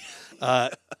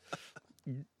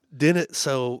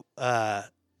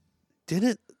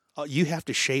 didn't you have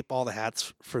to shape all the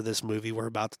hats for this movie we're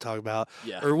about to talk about?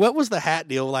 Yeah. Or what was the hat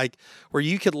deal like where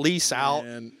you could lease out?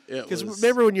 And Because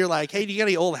remember when you're like, hey, do you got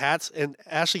any old hats? And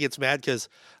Ashley gets mad because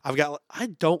I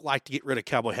don't like to get rid of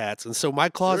cowboy hats. And so my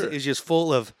closet Sure. is just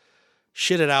full of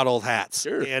shitted out old hats.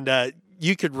 Sure. And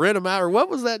you could rent them out. Or what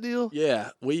was that deal?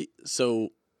 Yeah, we've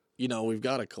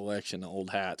got a collection of old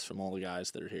hats from all the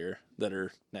guys that are here that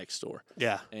are next door.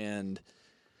 Yeah. And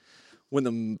when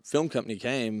the film company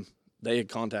came, they had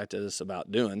contacted us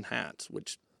about doing hats,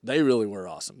 which they really were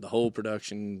awesome. The whole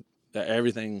production,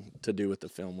 everything to do with the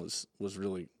film was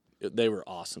really, they were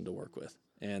awesome to work with.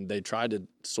 And they tried to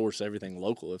source everything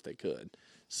local if they could.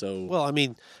 So, Well, I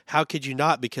mean, how could you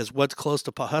not? Because what's close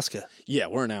to Pawhuska? yeah,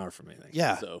 we're an hour from anything.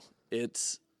 Yeah. So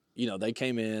it's, they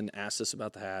came in, asked us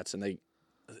about the hats, and they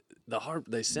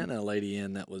sent a lady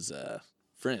in that was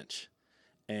French.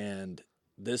 And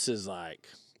this is like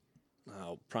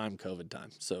prime COVID time.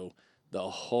 So the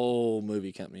whole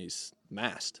movie company's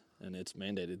masked, and it's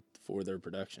mandated for their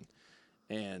production.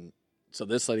 And so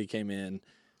this lady came in.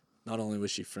 Not only was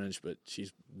she French, but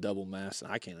she's double masked,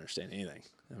 and I can't understand anything.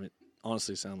 I mean,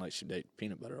 honestly, sound like she'd ate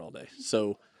peanut butter all day.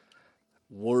 So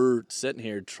we're sitting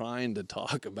here trying to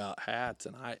talk about hats,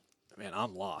 and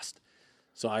I'm lost.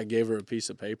 So I gave her a piece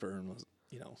of paper and was,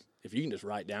 if you can just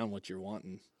write down what you're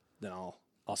wanting, then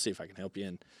I'll see if I can help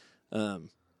you. And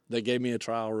they gave me a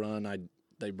trial run.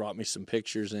 They brought me some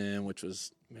pictures in, which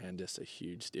was, just a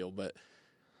huge deal. But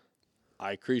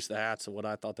I creased the hats of what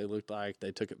I thought they looked like.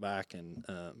 They took it back, and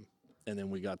then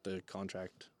we got the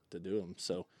contract to do them.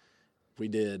 So we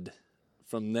did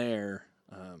from there.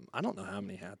 I don't know how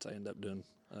many hats I ended up doing.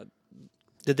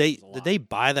 Did they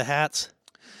buy the hats?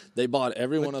 They bought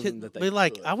every one of them that they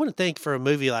like, could. I wouldn't think for a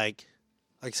movie like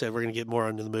I said, we're gonna get more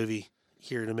into the movie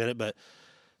here in a minute, but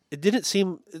it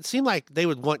seemed like they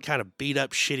would want kind of beat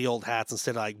up shitty old hats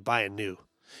instead of like buying new.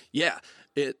 Yeah,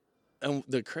 and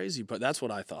the crazy part, that's what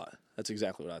I thought. That's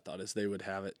exactly what I thought, is they would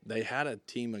have it. They had a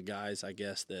team of guys, I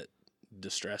guess, that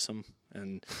distress them,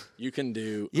 and you can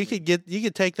do. You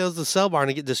could take those to Cell Barn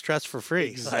and get distressed for free.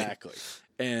 Exactly.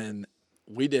 And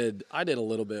I did a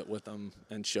little bit with them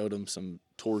and showed them some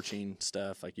torching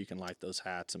stuff. Like you can light those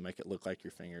hats and make it look like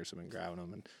your fingers have been grabbing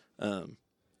them. And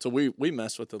so we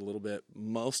messed with it a little bit.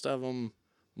 Most of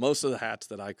the hats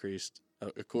that I creased,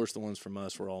 of course, the ones from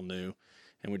us were all new,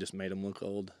 and we just made them look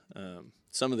old.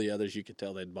 Some of the others you could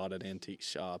tell they'd bought at antique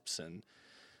shops, and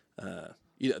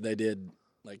they did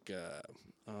like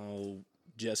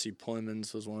Jesse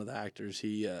Plemons was one of the actors.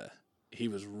 He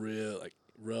was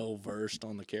real versed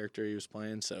on the character he was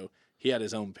playing, so he had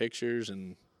his own pictures,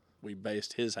 and we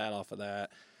based his hat off of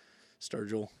that.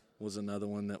 Sturgill was another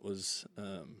one that was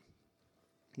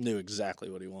knew exactly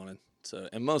what he wanted. So,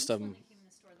 and most of them.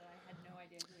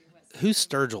 Who's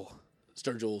Sturgill?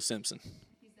 Sturgill Simpson,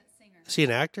 He's that singer. Is he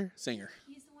an actor? singer.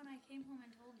 He's the one I came home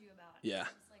and told you about. Yeah.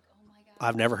 It's like, oh my god.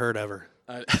 I've never heard of her.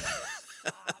 I,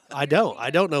 I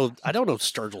don't know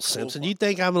Sturgill Simpson. You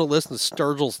think I'm going to listen to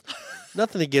Sturgill's?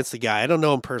 Nothing against the guy. I don't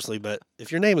know him personally, but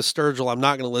if your name is Sturgill, I'm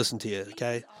not going to listen to you.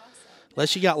 Okay.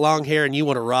 Unless you got long hair and you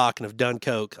want to rock and have done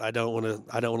coke, I don't want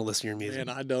to listen to your music. and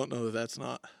I don't know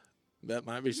that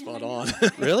might be spot on.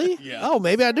 Really? Yeah. Oh,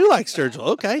 maybe I do like Sturgill.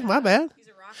 Okay, my bad. He's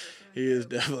a rocker. He is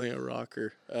definitely a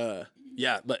rocker.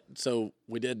 Yeah, but so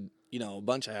we did, a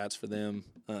bunch of hats for them.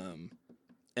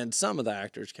 And some of the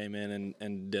actors came in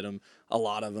and did them. A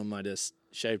lot of them, I just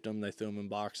shaped them. They threw them in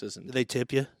boxes. Did And they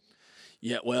tip you?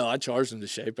 yeah, well, I charged them to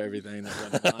shape everything that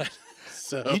wasn't mine.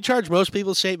 So You charge most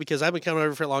people shape because I've been coming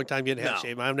over for a long time getting head No.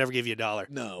 shape. I'll never give you $1.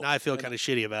 No. Now I feel kind of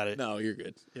shitty about it. no, you're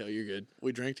good. Yeah, you're good.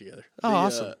 We drink together. Oh,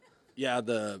 awesome. Yeah,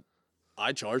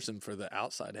 I charged them for the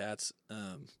outside hats,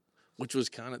 which was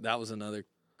that was another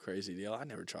crazy deal. I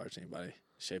never charged anybody to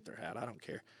shape their hat. I don't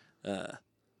care.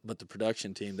 But the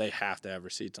production team, they have to have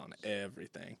receipts on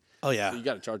everything. Oh, yeah. So you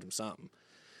got to charge them something.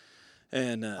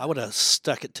 And I would have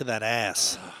stuck it to that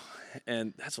ass.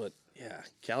 and that's what,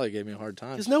 Callie gave me a hard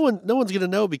time. Because no one's going to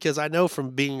know, because I know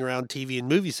from being around TV and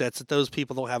movie sets that those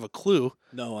people don't have a clue.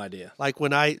 No idea. Like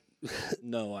when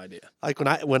No idea.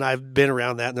 when I've been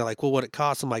around that and they're like, well, what it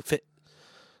costs? I'm like,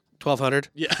 $1,200.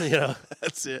 Yeah.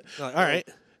 That's it. Like, all right.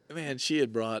 Man, she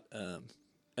had brought,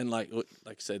 and like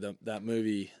I said, that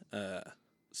movie,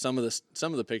 some of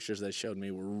the pictures they showed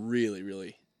me were really,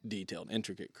 really detailed,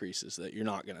 intricate creases that you're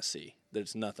not going to see.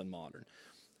 There's nothing modern.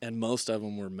 And most of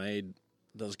them were made,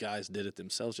 those guys did it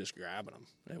themselves, just grabbing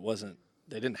them.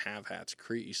 They didn't have hats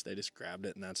creased. They just grabbed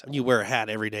it, and that's how. You wear a hat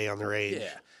every day on the range.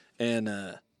 Yeah.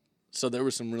 And so there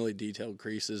were some really detailed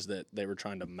creases that they were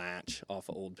trying to match off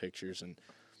of old pictures. And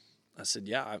I said,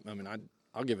 yeah, I mean,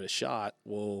 I'll give it a shot.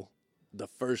 Well, the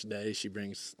first day she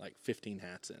brings like 15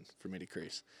 hats in for me to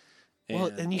crease. Well,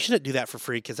 and you shouldn't do that for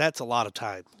free because that's a lot of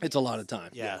time. It's a lot of time.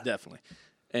 Yeah. Definitely.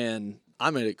 And I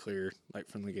made it clear, like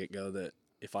from the get-go, that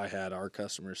if I had our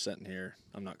customers sitting here,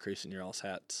 I'm not creasing your all's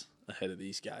hats ahead of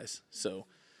these guys. So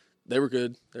they were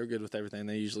good. They were good with everything.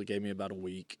 They usually gave me about a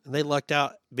week. And they lucked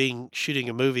out shooting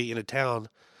a movie in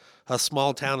a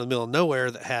small town in the middle of nowhere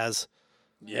that has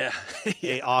Yeah.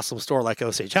 a awesome store like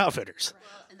Osage Outfitters.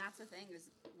 Well, and that's the thing is,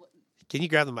 Can you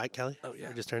grab the mic, Kelly? Oh, yeah.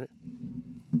 Or just turn it.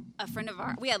 a friend of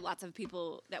ours, we had lots of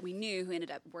people that we knew who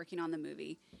ended up working on the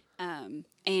movie.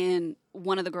 And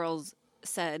one of the girls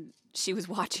said she was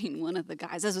watching one of the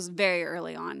guys. This was very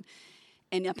early on.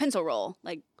 And a pencil roll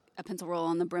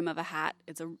on the brim of a hat.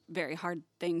 It's a very hard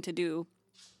thing to do.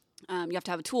 You have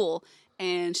to have a tool.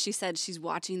 And she said she's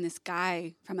watching this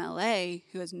guy from LA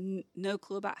who has no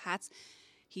clue about hats.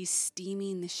 He's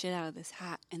steaming the shit out of this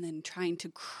hat and then trying to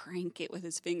crank it with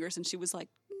his fingers. And she was like,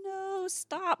 no,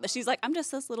 stop. But she's like, I'm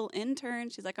just this little intern.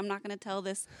 She's like, I'm not going to tell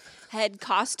this head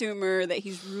costumer that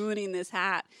he's ruining this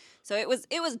hat. So it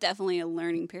was definitely a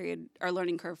learning period or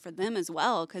learning curve for them as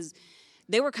well, because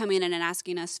they were coming in and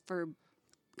asking us for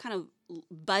kind of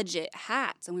budget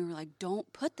hats. And we were like,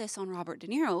 don't put this on Robert De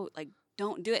Niro. Like,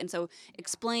 don't do it. And so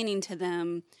explaining to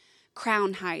them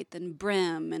crown height and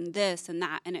brim and this and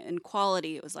that and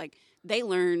quality, it was like they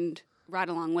learned right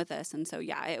along with us. And so,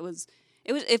 yeah,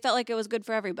 it felt like it was good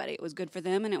for everybody. It was good for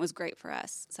them and it was great for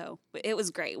us. So it was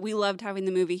great. We loved having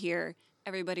the movie here.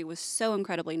 Everybody was so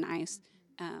incredibly nice.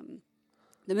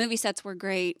 The movie sets were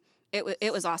great.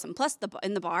 It was awesome. Plus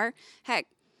in the bar, heck,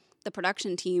 the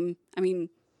production team, I mean,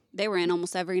 they were in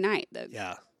almost every night.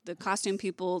 The costume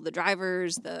people, the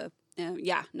drivers,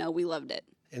 we loved it.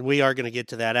 And we are going to get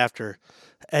to that after.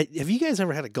 Have you guys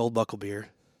ever had a Gold Buckle beer?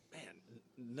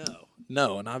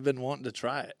 No, and I've been wanting to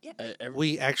try it. Yeah.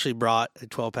 We actually brought a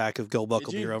 12-pack of Gold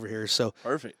Buckle Did you? beer over here. So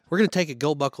Perfect. we're going to take a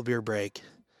Gold Buckle beer break.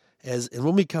 And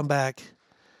when we come back,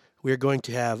 we're going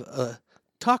to have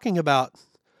talking about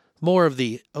more of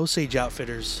the Osage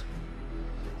Outfitters,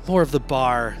 more of the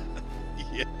bar,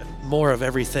 Yeah. more of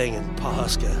everything in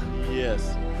Pawhuska.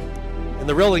 Yes. In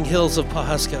the rolling hills of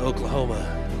Pawhuska,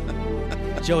 Oklahoma,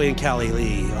 Joey and Callie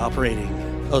Lee operating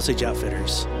Osage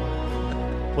Outfitters.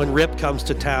 When Rip comes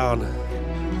to town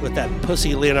with that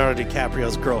pussy Leonardo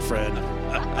DiCaprio's girlfriend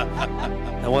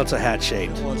and wants a hat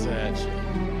shaped. What's that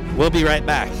shit? We'll be right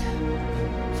back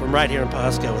from right here in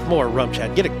Pawhuska with more Rum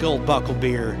Chat. Get a Gold Buckle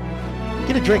beer.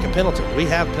 Get a drink of Pendleton. We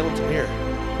have Pendleton here.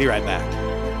 Be right back.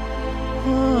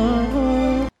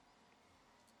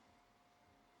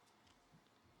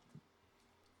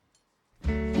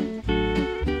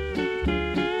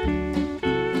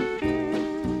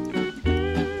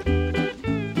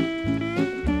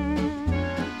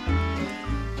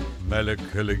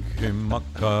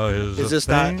 Kalikimaka Is this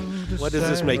not? What does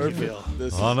this make you feel?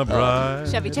 This On a is, bright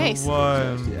Chevy Chase.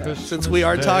 Hawaiian Yeah. Christmas Since we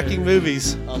are day. talking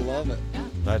movies, I love it.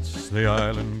 That's the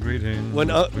island greeting. when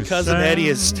we cousin send Eddie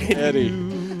is standing, Eddie.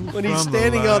 when he's from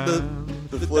standing on land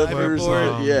The the flippers, diving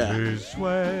board. yeah. zombies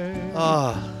sway.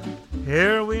 Oh,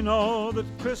 Here we know that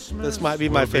Christmas This might be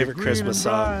my will favorite green Christmas and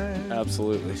song. bright.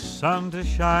 Absolutely. The sun to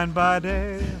shine by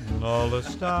day and all the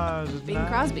stars at Bing night.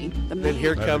 Crosby, the then man.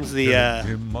 here comes the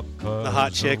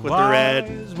hot chick with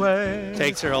the red.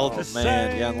 Takes her old. Oh,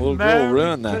 man. Yeah, and the little girl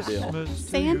ruined that deal.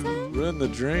 Santa? Ruined the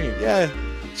dream. Yeah,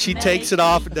 she takes it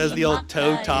off and does the old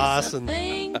toe toss. And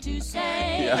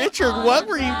Richard, what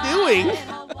were you doing?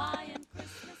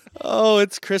 Oh,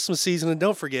 it's Christmas season, and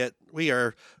don't forget, we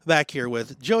are back here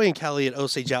with Joey and Callie at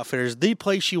Osage Outfitters, the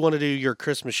place you want to do your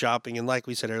Christmas shopping. And like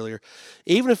we said earlier,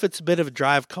 even if it's a bit of a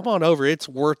drive, come on over. It's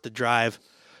worth the drive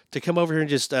to come over here and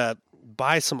just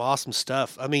buy some awesome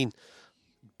stuff. I mean,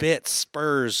 bits,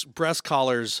 spurs, breast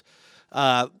collars,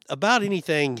 about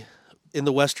anything in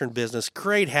the Western business.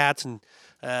 Great hats, and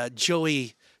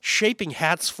Joey shaping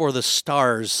hats for the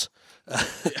stars.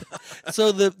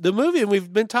 So the movie, and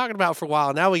we've been talking about for a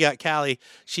while. Now we got Callie.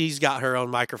 She's got her own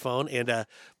microphone, and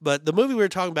but the movie we were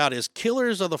talking about is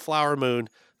Killers of the Flower Moon.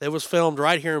 That was filmed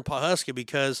right here in Pawhuska,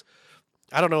 because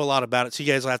I don't know a lot about it, so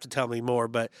you guys will have to tell me more.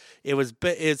 But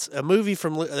it's a movie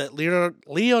from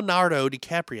Leonardo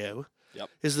DiCaprio. Yep.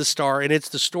 Is the star, and it's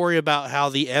the story about how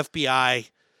the FBI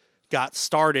got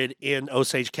started in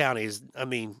Osage County. I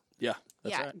mean, Yeah.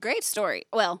 That's Yeah, right. great story.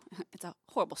 Well, it's a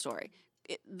horrible story.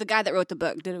 The guy that wrote the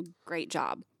book did a great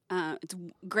job. It's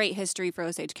great history for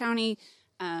Osage County.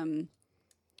 Martin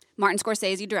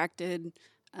Scorsese directed.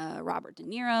 Robert De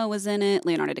Niro was in it.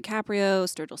 Leonardo DiCaprio,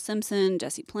 Sturgill Simpson,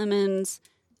 Jesse Plemons.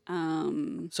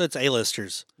 so it's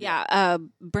A-listers. Yeah,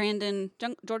 Brandon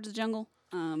George the Jungle.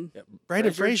 Yep.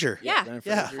 Brandon Fraser. Yeah. Brandon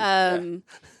Yeah. Fraser.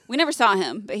 We never saw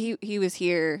him, but he was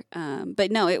here.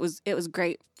 But no, it was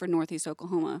great for Northeast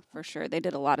Oklahoma for sure. They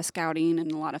did a lot of scouting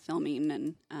and a lot of filming,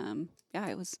 and yeah,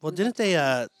 it was. Well, didn't they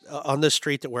on this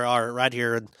street that we are right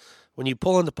here, and when you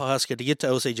pull into Pawhuska to get to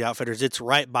Osage Outfitters, it's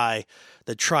right by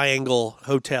the Triangle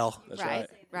Hotel, That's right,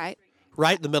 right.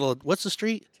 right in the middle of what's the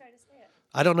street?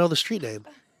 I don't know the street name.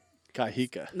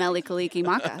 Kahika. Mele Kaliki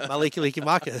Maka. Maliki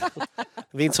Maka.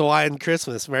 Means Hawaiian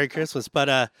Christmas. Merry Christmas.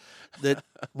 But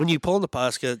when you pull into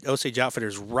Pawhuska, Osage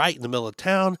Outfitters right in the middle of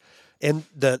town, and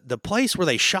the place where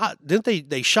they shot, didn't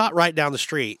they shot right down the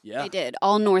street? Yeah. They did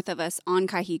all north of us on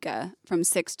Kahika from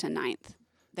 6th to 9th.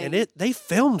 And they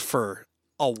filmed for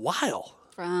a while.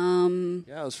 From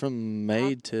Yeah, it was from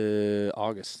May to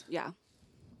August. yeah.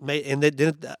 And they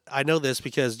didn't. I know this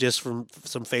because just from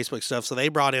some Facebook stuff. So they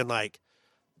brought in like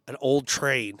an old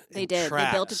train. They and did.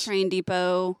 They built a tracks. train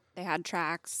depot. They had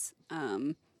tracks.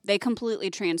 They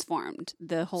completely transformed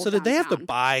the whole. So did they have to downtown.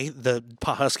 buy the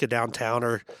Pawhuska downtown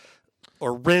or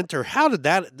rent, or how did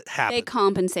that happen? They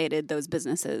compensated those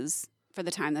businesses for the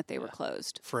time that they were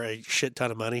closed. For a shit ton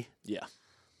of money. Yeah.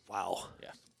 Wow.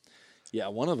 Yeah,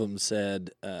 one of them said,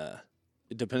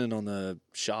 it depended on the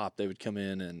shop, they would come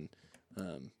in and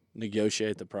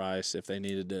negotiate the price if they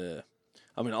needed to.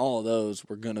 I mean, all of those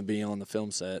were going to be on the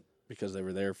film set because they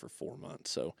were there for 4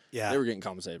 months. So Yeah. they were getting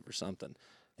compensated for something.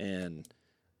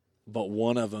 But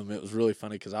one of them, it was really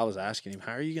funny because I was asking him,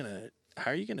 how are you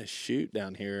gonna shoot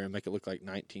down here and make it look like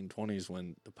 1920s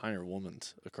when the Pioneer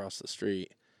Woman's across the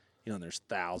street? You know, and there's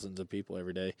thousands of people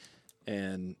every day.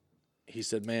 And he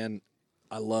said, man,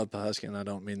 I love Pawhuska, and I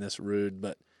don't mean this rude,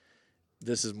 but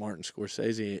this is Martin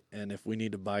Scorsese, and if we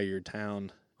need to buy your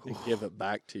town and give it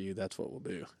back to you, that's what we'll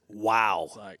do. Wow.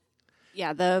 It's like,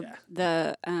 Yeah, the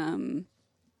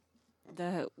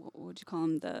what would you call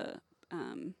him, the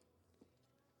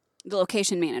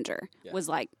location manager was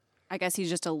like, I guess he's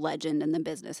just a legend in the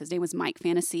business. His name was Mike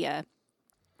Fantasia.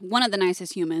 One of the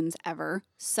nicest humans ever.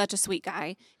 Such a sweet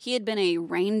guy. He had been a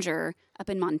ranger up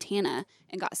in Montana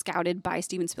and got scouted by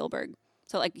Steven Spielberg.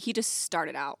 So like he just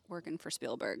started out working for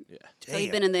Spielberg. yeah. So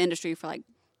he'd been in the industry for like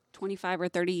 25 or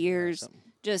 30 years.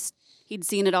 Just he'd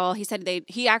seen it all. He said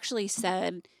he actually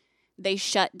said they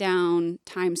shut down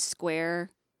Times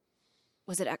Square.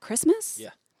 Was it at Christmas?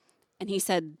 Yeah. And he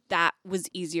said that was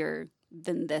easier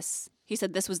than this. He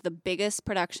said this was the biggest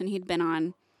production he'd been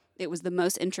on. It was the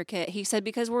most intricate. He said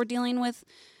because we're dealing with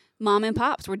mom and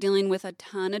pops. We're dealing with a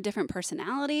ton of different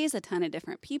personalities, a ton of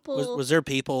different people. Was there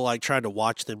people like trying to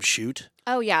watch them shoot?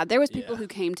 Oh yeah, there was people Yeah. who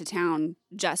came to town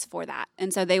just for that.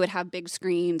 And so they would have big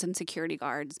screens and security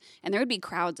guards, and there would be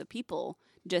crowds of people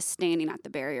just standing at the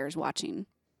barriers watching.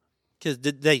 Because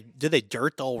did they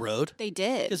dirt the whole road? They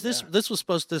did. Because this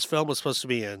film was supposed to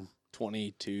be in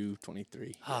 22,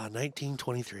 23.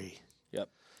 1923. Yep.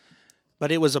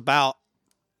 But it was about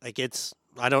like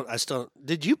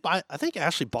did you buy? I think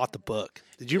Ashley bought the book.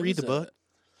 Did you read the book?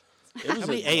 It was How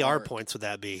many AR dark- points would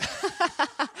that be?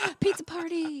 Pizza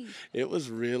party. It was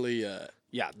really,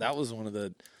 that was one of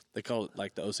they call it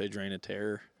like the Osage Reign of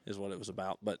Terror is what it was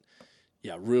about. But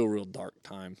yeah, real dark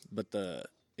time. But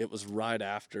it was right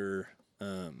after,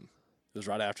 the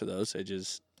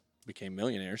Osages became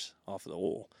millionaires off of the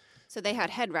oil. So they had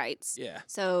head rights. Yeah.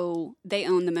 So they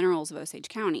owned the minerals of Osage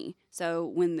County. So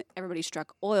when everybody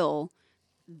struck oil,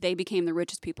 they became the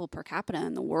richest people per capita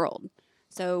in the world.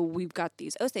 So we've got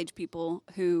these Osage people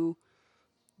who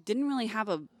didn't really have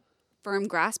a firm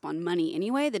grasp on money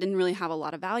anyway. They didn't really have a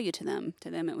lot of value to them. To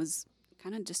them, it was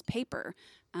kind of just paper.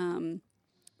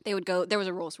 They would go. There was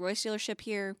a Rolls Royce dealership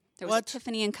here. There was What? a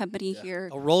Tiffany and Company here.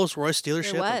 A Rolls Royce There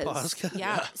dealership in was. Posca?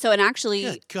 Yeah. So, and actually,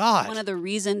 Good God. one of the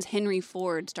reasons Henry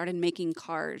Ford started making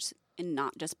cars in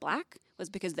not just black was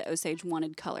because the Osage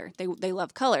wanted color. They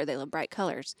love color. They love bright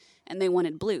colors. And they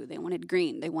wanted blue. They wanted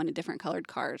green. They wanted different colored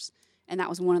cars. And that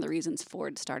was one of the reasons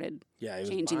Ford started Yeah, he was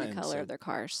changing the buying color so- of their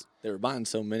cars. They were buying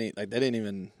so many, like they didn't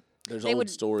even. There's They old would-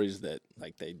 stories that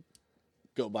like they'd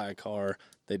go buy a car,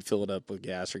 they'd fill it up with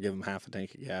gas or give them half a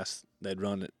tank of gas. They'd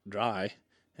run it dry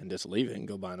and just leave it and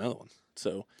go buy another one.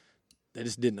 So they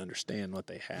just didn't understand what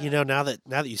they had. You know, now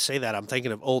that you say that, I'm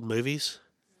thinking of old movies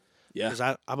yeah, because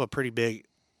I'm a pretty big,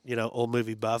 old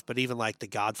movie buff. But even like The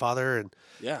Godfather, and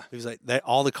yeah, he was like,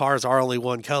 all the cars are only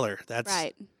one color. That's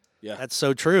Right. yeah. That's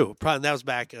so true. Probably that was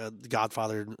back The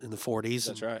Godfather in the 40s.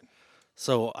 That's and right.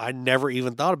 So I never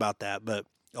even thought about that. But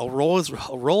a Rolls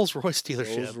Royce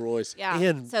dealership. Rolls Royce. Yeah.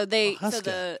 In So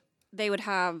Huska. they would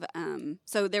have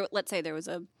let's say there was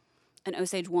an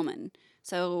Osage woman.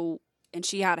 So and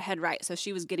she had a head right. So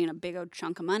she was getting a big old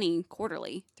chunk of money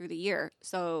quarterly through the year.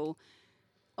 So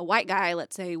a white guy,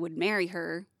 let's say, would marry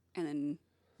her and then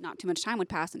not too much time would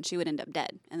pass and she would end up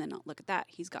dead. And then look at that,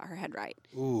 he's got her head right.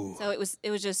 Ooh, So it was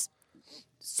just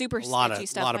super a lot sketchy of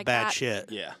stuff like bad that.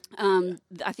 shit. Yeah.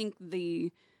 I think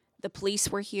the police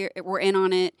were in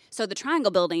on it. So the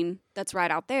Triangle Building that's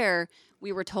right out there,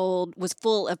 we were told was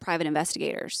full of private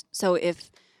investigators. So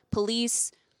if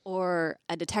police or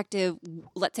a detective,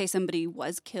 let's say somebody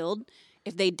was killed,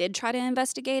 if they did try to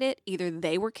investigate it, either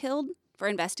they were killed for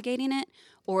investigating it,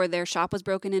 or their shop was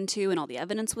broken into and all the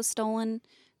evidence was stolen,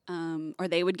 or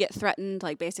they would get threatened,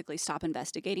 like basically stop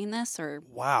investigating this, or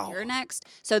Wow. you're next.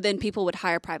 So then people would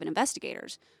hire private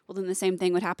investigators. Well, then the same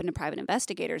thing would happen to private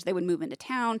investigators. They would move into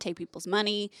town, take people's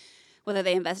money, whether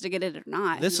they investigated it or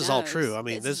not. This who is all knows? true. I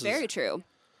mean, this this is is- very true.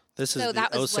 This is So the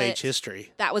that was Osage what-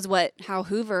 history. That was how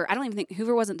Hoover, I don't even think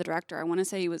Hoover wasn't the director. I want to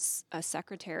say he was a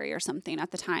secretary or something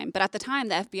at the time. But at the time,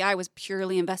 the FBI was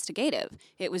purely investigative.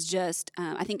 It was just,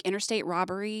 I think, interstate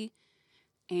robbery,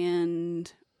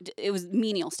 and it was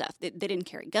menial stuff. They didn't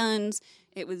carry guns.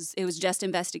 It was just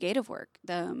investigative work.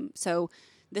 So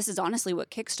this is honestly what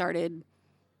kickstarted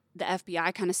the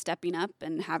FBI kind of stepping up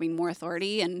and having more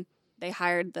authority. And they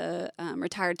hired the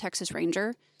retired Texas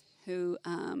Ranger, who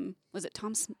was it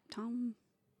Tom?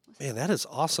 Man, that is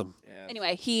awesome.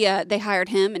 Anyway, they hired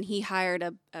him, and he hired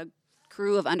a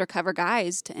crew of undercover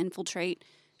guys to infiltrate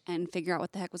and figure out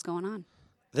what the heck was going on.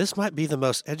 This might be the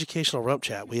most educational rump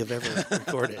chat we have ever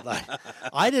recorded. Like,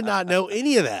 I did not know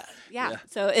any of that, Yeah.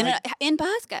 So in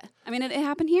Pasca, I mean, it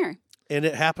happened here. and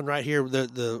it happened right here.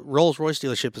 The Rolls Royce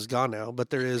dealership is gone now, but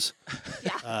there is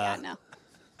No.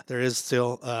 there is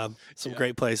still some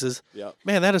great places. Yep.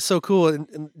 Man, that is so cool.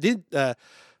 And did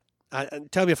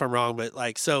tell me if I'm wrong, but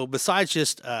like, so besides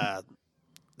just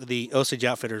the Osage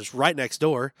Outfitters right next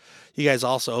door, you guys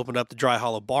also opened up the Dry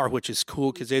Hollow Bar, which is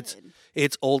cool because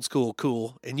it's old school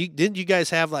cool. And didn't you guys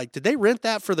have did they rent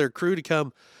that for their crew to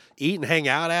come eat and hang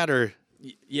out at, or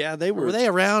Yeah, they were. were they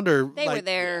around, or They were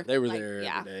there. Yeah, they were like, there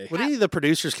yeah. every day. Would any of the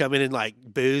producers come in and like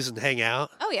booze and hang out?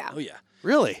 Oh yeah. Oh yeah,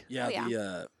 Really? yeah.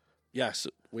 Oh, yeah. So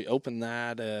we opened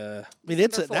that. I mean,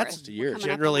 it's December that's 4th. a year. We're coming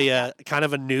up on generally that. kind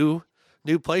of a new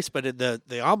place, but the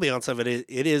ambiance of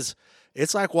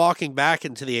it's like walking back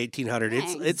into the 1800s.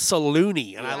 Thanks. It's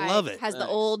saloony, and I Right. love it. Has the Nice.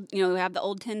 old, we have the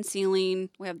old tin ceiling.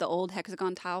 We have the old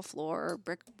hexagon tile floor,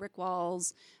 brick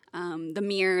walls. The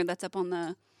mirror that's up on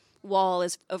the wall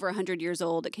is over 100 years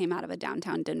old. It came out of a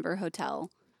downtown Denver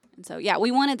hotel. And so, yeah, we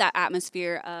wanted that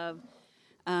atmosphere of,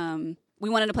 we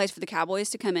wanted a place for the cowboys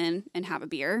to come in and have a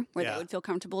beer where Yeah. they would feel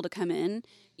comfortable to come in,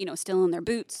 still in their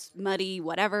boots, muddy,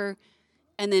 whatever.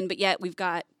 And then, but yet we've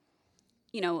got,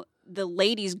 the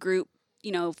ladies group,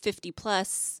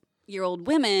 50-plus-year-old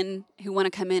women who want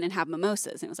to come in and have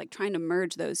mimosas. And it was like trying to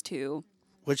merge those two.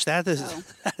 Which that is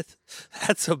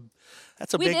So-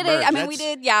 that's a We big did merge. it. I mean, we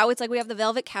That's- did. Yeah, it's like we have the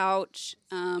velvet couch.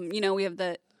 We have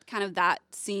the kind of that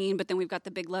scene. But then we've got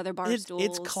the big leather bar stools.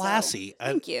 It's classy. So,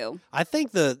 thank you. I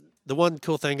think the one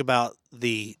cool thing about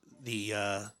the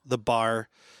bar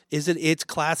is that it's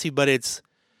classy, but it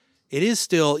is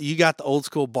still, you got the old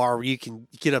school bar where you can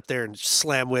get up there and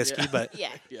slam whiskey, but Yeah.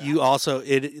 you also,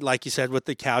 like you said, with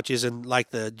the couches and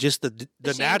like the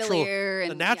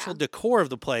chandelier natural and, decor of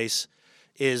the place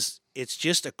it's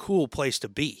just a cool place to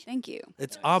be. Thank you.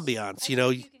 It's ambiance, you know.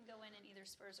 You can go in either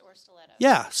Spurs or Stilettos.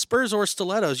 Yeah, Spurs or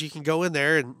Stilettos. You can go in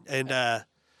there and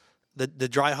the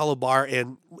Dry Hollow Bar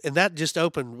and that just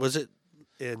opened. Was it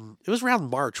in? It was around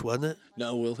March, wasn't it?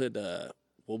 No,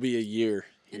 we'll be a year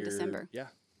In here. December. Yeah.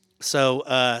 So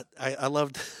I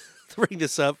love to bring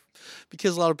this up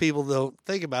because a lot of people don't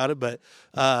think about it, but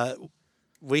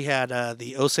we had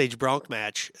the Osage Bronc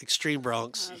match, Extreme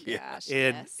Broncs, Oh, gosh,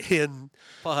 in yes. in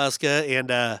Pawhuska,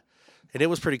 and it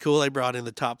was pretty cool. They brought in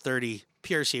the top 30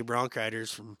 PRCA Bronc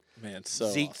riders from Man, so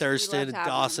Zeke awesome. Thurston We and loved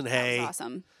having Dawson them. That was Hay.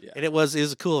 awesome. Yeah. And it was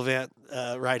a cool event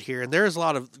right here. And there's a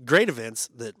lot of great events,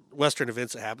 Western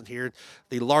events that happen here.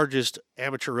 The largest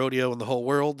amateur rodeo in the whole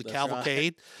world, the That's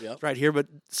Cavalcade, right. Yep. right here. But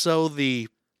so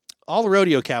all the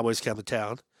rodeo cowboys come to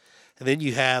town, and then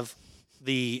you have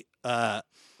the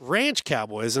ranch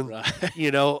cowboys, and Right. you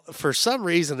know, for some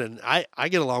reason, and I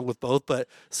get along with both, but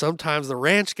sometimes the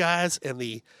ranch guys and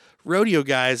the rodeo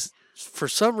guys, for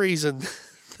some reason,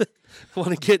 want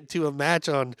to get into a match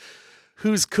on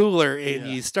who's cooler, and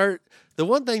Yeah. you start. The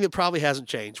one thing that probably hasn't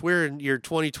changed, we're in year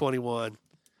 2021,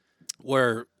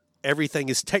 where everything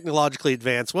is technologically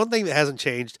advanced. One thing that hasn't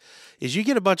changed is you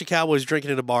get a bunch of cowboys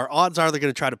drinking in a bar, odds are they're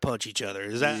going to try to punch each other.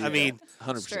 Is that? I Yeah. mean,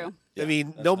 100%. true. I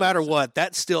mean, no matter what,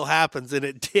 that still happens, and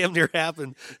it damn near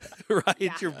happened right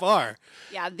at your bar.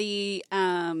 Yeah, the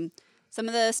some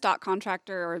of the stock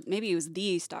contractor, or maybe it was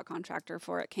the stock contractor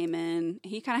for it, came in.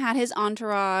 He kind of had his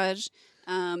entourage.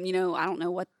 You know, I don't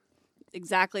know what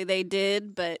exactly they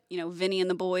did, but you know, Vinny and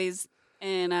the boys,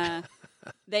 and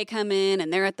they come in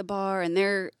and they're at the bar and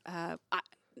they're.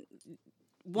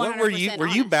 What were you? 100% Were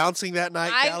you honest. bouncing that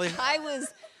night, Callie? I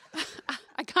was.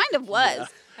 I kind of was.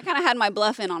 I kind of had my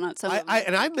bluff in on it. Some of them.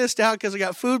 I missed out because I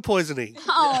got food poisoning.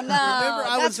 Oh no! Remember,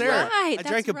 I was That's there. Right, I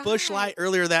drank a that's Busch right. Light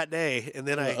earlier that day, and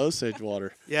then The Osage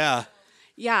water. yeah.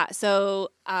 Yeah, so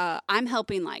I'm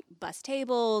helping like bus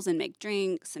tables and make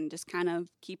drinks and just kind of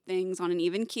keep things on an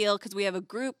even keel because we have a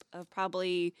group of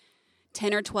probably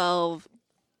 10 or 12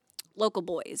 local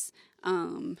boys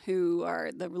who are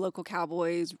the local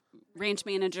cowboys, ranch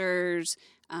managers.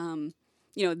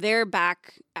 You know, they're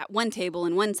back at one table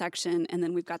in one section, and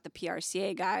then we've got the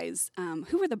PRCA guys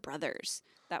who were the brothers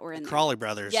that were in there. Crawley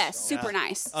Brothers. Yes, super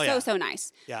nice. Oh, yeah. So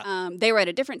nice. Yeah. They were at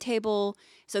a different table,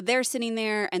 so they're sitting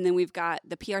there, and then we've got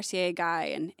the PRCA guy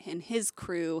and his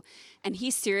crew, and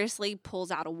he seriously pulls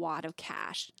out a wad of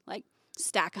cash, like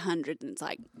stack 100, and it's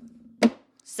like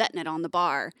setting it on the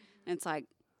bar, and it's like,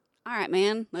 all right,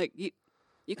 man, like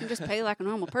you can just pay like a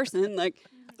normal person, like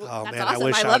Oh, that's man, I awesome.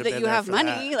 wish I love would've that been you there have for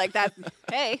money, that. like that.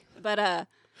 Hey, but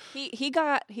he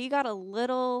got a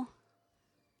little.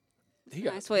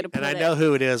 Nice way to put And I it. know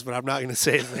who it is, but I'm not going to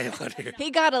say his name on here.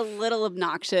 He got a little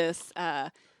obnoxious,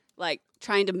 like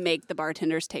trying to make the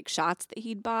bartenders take shots that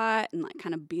he'd bought and like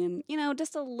kind of being, you know,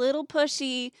 just a little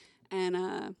pushy.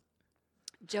 And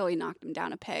Joey knocked him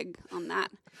down a peg on that.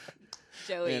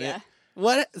 Joey, Man,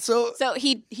 What? So so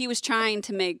he was trying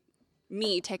to make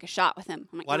me take a shot with him.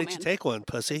 I'm like, why no, didn't you man. take one,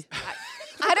 pussy?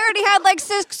 I'd already had like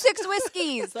six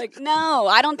whiskeys. Like, no,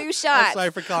 I don't do I'm shots.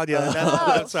 sorry for calling you that.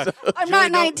 I'm sorry. I'm Joey,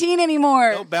 not 19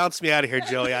 anymore. Don't bounce me out of here,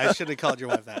 Joey. I shouldn't have called your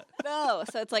wife that. No,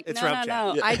 so it's like It's no, rum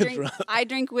chat. Yeah, it's I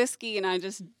drink whiskey,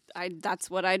 and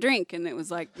that's what I drink, and it was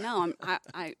like no,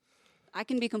 I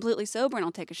can be completely sober, and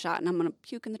I'll take a shot, and I'm gonna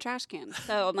puke in the trash can.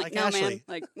 So I'm like, Like no, man, Ashley.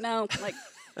 like no, like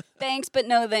thanks, but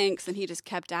no thanks, and he just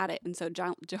kept at it, and so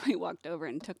Joey walked over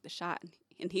and took the shot,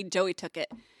 and Joey took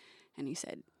it, and he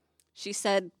said, she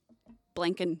said,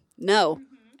 blanking no,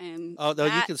 and Oh no, you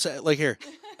that- can say like here.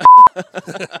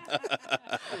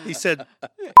 He said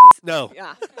no.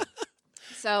 Yeah.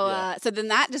 So so then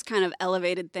that just kind of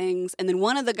elevated things, and then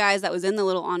one of the guys that was in the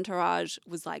little entourage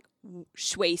was like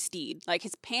wasted, like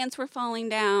his pants were falling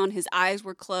down, his eyes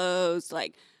were closed,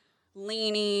 like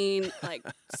leaning, like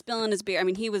spilling his beer. I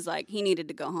mean, he was like he needed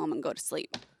to go home and go to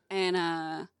sleep.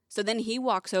 And so then he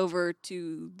walks over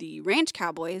to the ranch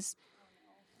cowboys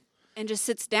and just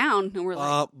sits down, and we're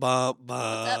like, Bump, "What's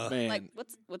up? Man. Like,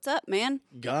 what's up, man?"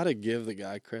 Gotta give the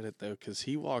guy credit though, because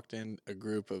he walked in a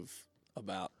group of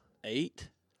about 8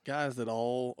 guys that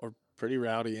all are pretty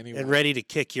rowdy anyway. and ready to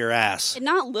kick your ass. And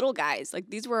not little guys. Like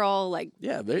these were all like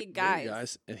Yeah, they're big guys.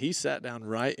 guys. And he sat down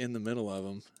right in the middle of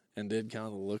them and did kind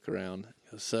of the look around.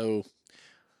 So,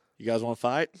 you guys want to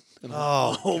fight? And I'm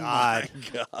like, Oh, my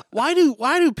God. Why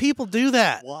do people do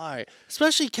that? Why?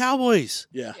 Especially cowboys,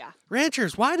 Yeah. Yeah.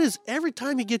 ranchers. Why does every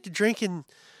time you get to drinking,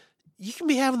 you can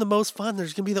be having the most fun.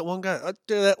 There's gonna be that one guy. I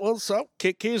do that one, so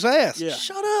kick his ass. Yeah.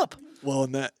 Shut up. Well,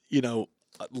 and that,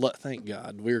 thank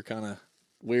God we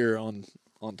were on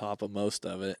top of most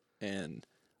of it. And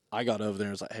I got over there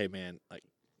and was like, hey, man, like,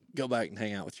 go back and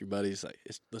hang out with your buddies. Like,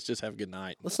 let's just have a good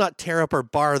night. Let's not tear up our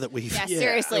bar that we've Yeah, Yeah,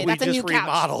 seriously. that we That's a new just couch.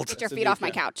 remodeled. Get your That's a feet new off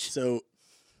my couch. So,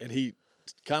 and he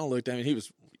kind of looked at me. He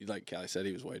was, like Callie said,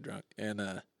 he was way drunk. And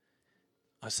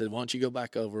I said, why don't you go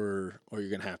back over or you're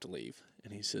going to have to leave?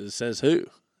 And he says who?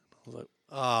 I was like,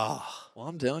 Oh, well,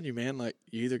 I'm telling you, man, like,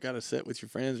 you either got to sit with your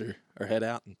friends or head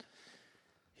out. And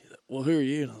he's like, well, who are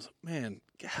you? And I was like, man,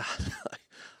 God,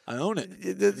 I own it.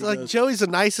 it's He like goes, Joey's the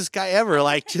nicest guy ever.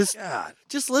 Like, just God.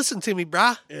 listen to me,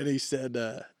 brah. And he said,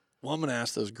 well, I'm going to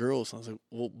ask those girls. And I was like,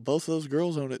 well, both of those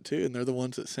girls own it too, and they're the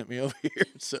ones that sent me over here.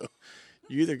 So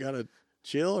you either got to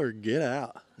chill or get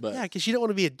out. But Yeah, because you don't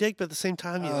want to be a dick, but at the same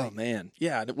time, you oh, like, man.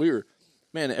 Yeah,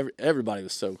 everybody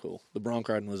was so cool. The bronc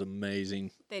riding was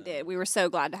amazing. They did. We were so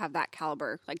glad to have that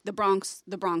caliber. Like the Bronx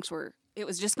were. It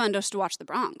was just fun just to watch the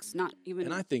Bronx. Not even.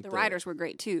 And I think the the- riders were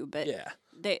great too. But Yeah.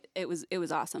 it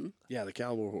was awesome. Yeah, the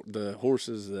cowboy, the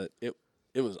horses,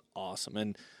 it was awesome.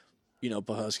 And,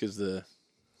 Pawhuska's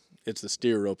it's the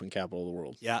steer roping capital of the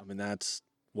world. Yeah. I mean, that's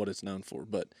what it's known for.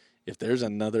 But if there's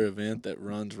another event that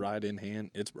runs right in hand,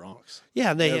 it's Bronx.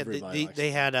 yeah. And they Everybody likes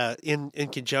they had in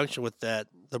conjunction with the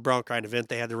bronc riding event,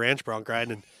 they had the ranch bronc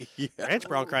riding, and Yeah. ranch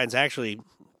bronc riding's actually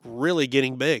really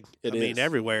getting big. It I mean, is.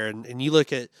 everywhere. And you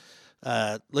look at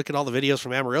all the videos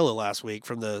from Amarillo last week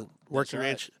from the Working right.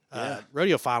 Ranch Yeah.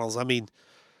 rodeo finals. I mean,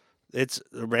 the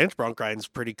ranch bronc riding's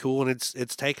pretty cool, and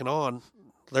it's taken on.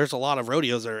 There's a lot of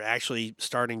rodeos that are actually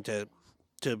starting to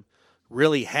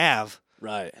really have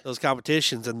Right. those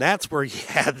competitions, and that's where you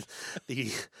had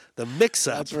the mix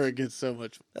up. That's where it gets so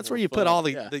much. That's more where you put fun. all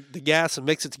Yeah. the gas and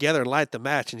mix it together and light the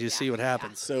match and just see what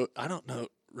happens. So I don't know,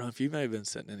 Rumph, you may have been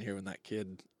sitting in here when that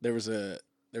kid. There was a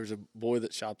boy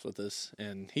that shops with us,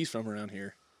 and he's from around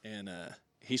here, and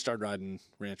he started riding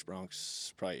ranch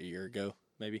broncs probably a year ago,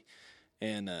 maybe,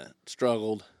 and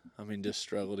struggled. I mean, just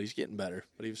struggled. He's getting better,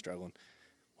 but he was struggling.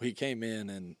 Well, he came in,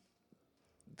 and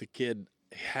the kid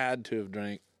had to have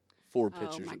drank 4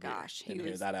 pitchers my of beer gosh, in he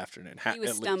here was- that afternoon. He was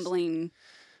at least. stumbling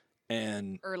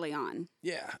And early on.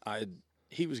 yeah,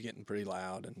 he was getting pretty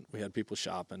loud, and we had people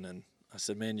shopping, and I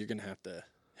said, man, you're gonna have to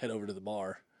head over to the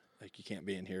bar. Like, you can't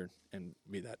be in here and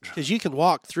be that drunk. Because you can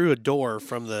walk through a door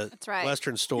from the That's right.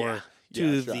 Western store Yeah,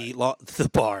 to that's the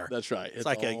bar. That's right. It's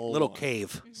like a all little one.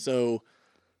 cave. So,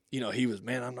 he was,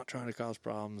 man, I'm not trying to cause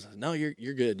problems. I said, no,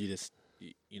 you're good. You just,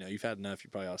 you've had enough. You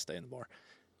probably ought to stay in the bar.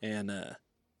 And about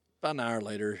an hour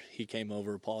later, he came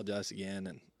over, apologized again,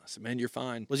 and I said, man, you're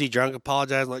fine. Was he drunk,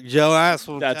 apologizing like Joe? I just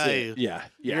want to That's tell it. you. Yeah,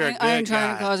 You're yeah. a good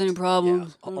guy. any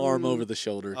problems. Arm over the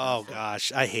shoulder. Oh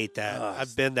gosh, I hate that. Ugh.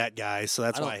 I've been that guy, so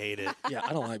that's I why I don't- hate it. Yeah,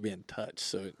 I don't like being touched.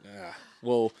 So,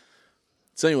 well,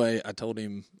 so anyway, I told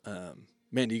him,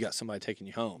 man, you got somebody taking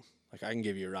you home? Like, I can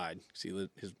give you a ride. See, at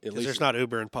 'Cause least there's not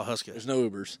Uber in Pawhuska. there's no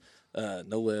Ubers,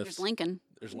 no lifts. There's Lincoln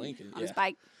There's Lincoln. on his Yeah.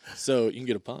 bike. So you can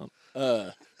get a pump.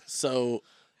 So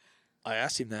I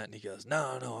asked him that, and he goes,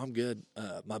 "No, I'm good.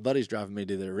 My buddy's driving me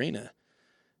to the arena."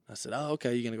 I said, "Oh,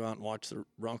 okay. You gonna go out and watch the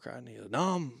bronc ride?" And he goes,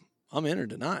 "No, I'm entered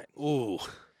tonight." Ooh,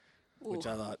 Which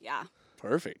I thought, Yeah.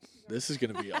 perfect. This is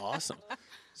gonna be awesome.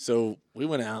 So we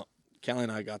went out. Callie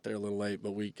and I got there a little late,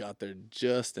 but we got there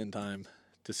just in time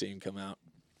to see him come out.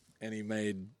 And he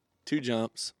made 2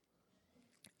 jumps.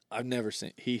 I've never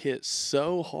seen. He hit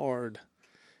so hard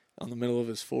on the middle of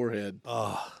his forehead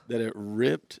oh, that it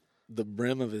ripped the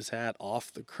brim of his hat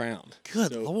off the crown.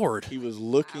 good So lord! He was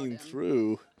looking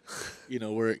through,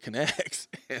 where it connects,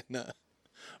 and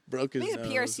broke his These are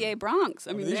nose. PRCA Bronx.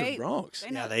 I mean, these they are broncs. they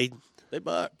Yeah, know, they.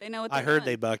 buck. they know what I they're heard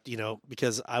they doing. bucked,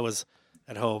 because I was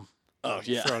at home. Oh,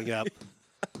 yeah. throwing up.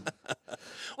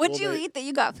 What'd Well, you they- eat that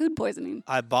you got food poisoning?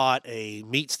 I bought a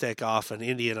meat stick off an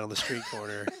Indian on the street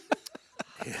corner.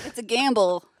 It's a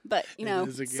gamble, but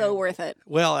is a so gamble. worth it.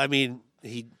 Well, I mean,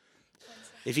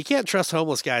 if you can't trust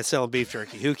homeless guys selling beef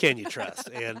jerky, who can you trust?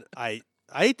 And I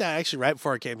ate that actually right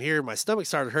before I came here. My stomach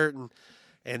started hurting,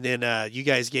 and then you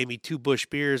guys gave me 2 Busch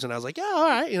beers, and I was like, yeah, all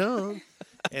right,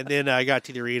 And then I got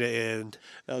to the arena, and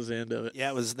That was the end of it.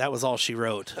 yeah, that was all she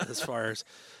wrote as far as.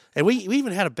 And we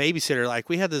even had a babysitter. Like,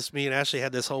 me and Ashley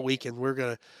had this whole weekend. We're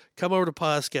going to come over to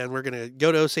Pawhuska, and we're going to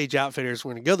go to Osage Outfitters.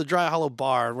 We're going to go to the Dry Hollow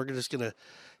Bar, and we're just going to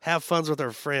have fun with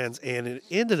our friends. And it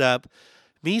ended up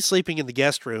me sleeping in the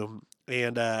guest room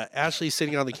and Ashley's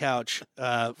sitting on the couch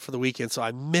for the weekend, so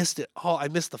I missed it. Oh, I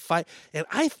missed the fight, and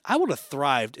I would have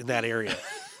thrived in that area.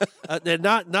 And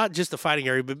not just the fighting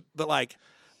area, but like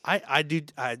I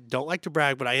don't like to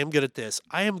brag, but I am good at this.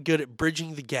 I am good at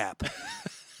bridging the gap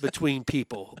between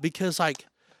people because like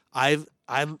I'm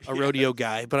a rodeo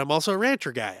guy, but I'm also a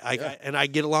rancher guy. And I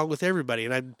get along with everybody,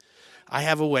 and I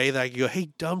have a way that I can go, hey,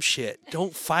 dumb shit,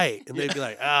 don't fight. And they'd be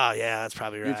like, oh, yeah, that's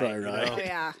probably right. You're probably right. Oh,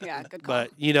 yeah, good call.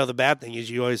 But, the bad thing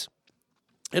is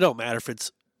it don't matter if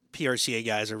it's PRCA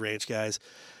guys or ranch guys.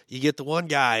 You get the one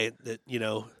guy that,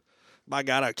 my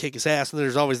God, I'll kick his ass. And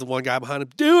there's always the one guy behind him,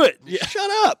 do it. Yeah.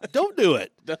 Shut up. Don't do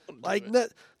it.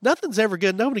 Nothing's ever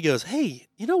good. Nobody goes, hey,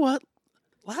 you know what?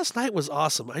 Last night was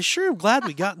awesome. I sure am glad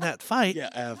we got in that fight. Yeah,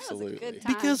 absolutely. That was a good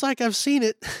time. Because, I've seen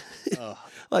it.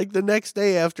 Like the next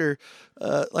day after,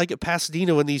 like at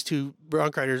Pasadena, when these two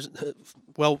bronc riders,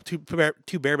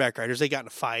 two bareback riders, they got in a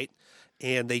fight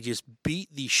and they just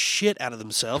beat the shit out of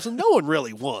themselves, and no one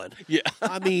really won. Yeah.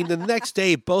 I mean, the next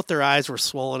day, both their eyes were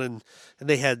swollen and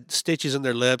they had stitches in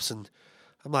their lips, and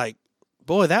I'm like,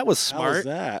 boy, that was smart. How was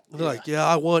that? And they're like, yeah,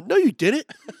 I won. No, you didn't.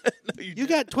 You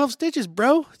got 12 stitches,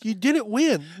 bro. You didn't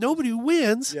win. Nobody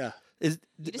wins. Yeah. You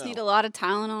just need a lot of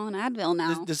Tylenol and Advil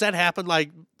now. Does that happen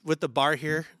like with the bar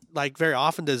here? Like very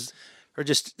often or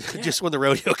just when the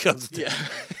rodeo comes to Yeah.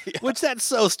 Which that's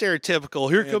so stereotypical.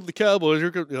 Here come the cowboys.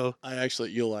 Here come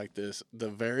You'll like this. The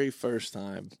very first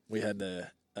time we had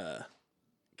to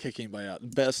kick anybody out,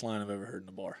 best line I've ever heard in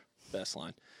a bar. Best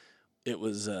line. It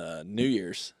was New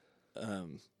Year's.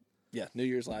 New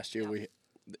Year's last year.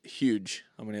 Huge.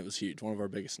 I mean, it was huge. One of our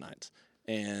biggest nights,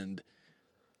 and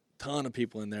ton of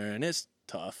people in there, and it's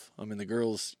tough. I mean, the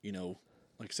girls,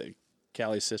 like I said,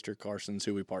 Callie's sister Carson's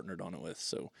who we partnered on it with,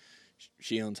 so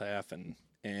she owns half and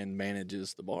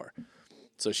manages the bar,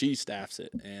 so she staffs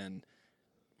it, and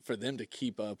for them to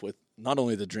keep up with not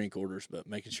only the drink orders but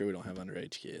making sure we don't have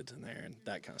underage kids in there and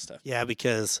that kind of stuff. Yeah,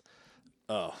 because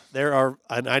there are,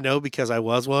 and I know because I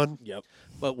was one. Yep.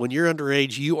 But when you're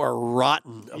underage, you are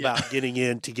rotten about getting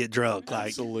in to get drunk. Like,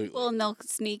 absolutely. Well, and they'll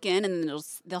sneak in and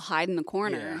they'll hide in the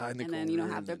corner. Yeah, hide in the and corner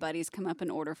then, have their buddies come up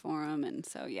and order for them. And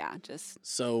so,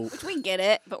 which we get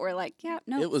it, but we're like,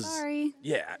 sorry.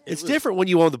 Yeah. It's different when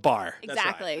you own the bar.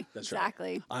 Exactly. That's right.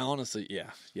 Exactly. I honestly,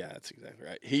 that's exactly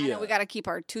right. I know we got to keep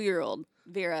our 2-year-old.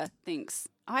 Vera thinks,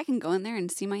 I can go in there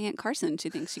and see my Aunt Carson. She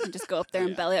thinks she can just go up there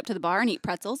and belly up to the bar and eat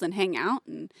pretzels and hang out.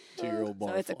 And 2-year-old bar.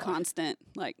 So it's a constant,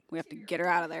 we have to get her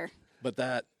out of there. But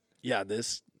that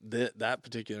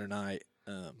particular night,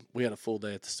 we had a full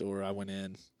day at the store. I went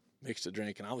in, mixed a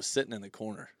drink, and I was sitting in the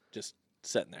corner, just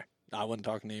sitting there. I wasn't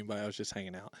talking to anybody. I was just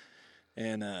hanging out.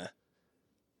 And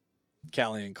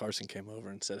Callie and Carson came over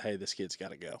and said, hey, this kid's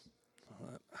got to go. I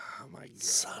went, oh, my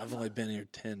God. I've only been here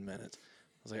 10 minutes.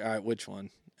 I was like, all right, which one?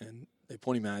 And they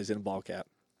pointed me out. He's in a ball cap.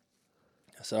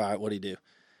 I said, all right, what'd he do?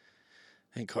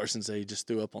 And Carson said he just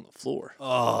threw up on the floor.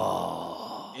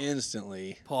 Oh.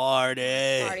 Instantly.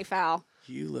 Party foul.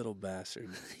 You little bastard.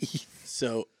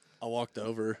 So I walked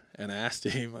over and asked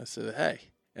him, I said, hey.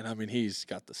 And I mean, he's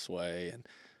got the sway. And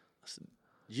I said,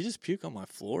 did you just puke on my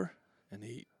floor? And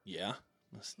yeah.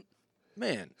 I said,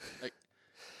 man,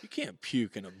 you can't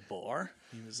puke in a bar.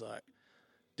 He was like,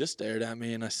 just stared at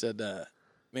me. And I said,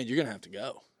 man, you're going to have to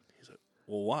go. He's like,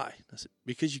 well, why? I said,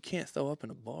 because you can't throw up in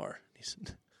a bar. He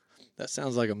said, that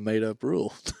sounds like a made-up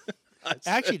rule. It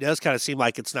actually does kind of seem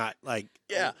like it's not like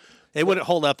it wouldn't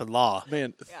hold up in law.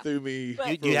 Man, threw me.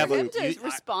 But you have to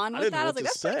respond with that. I was like,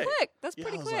 that's pretty quick. That's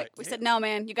pretty quick. Like, we said, no,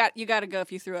 man, you got to go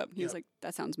if you threw up. He was like,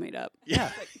 that sounds made up.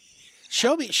 Yeah.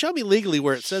 Show me legally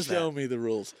where it says that. Show me the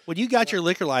rules. When you got your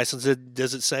liquor license,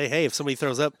 does it say, hey, if somebody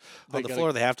throws up on the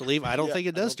floor, they have to leave? I don't think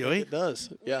it does, Joey. It does.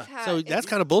 Yeah. So that's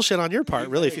kind of bullshit on your part,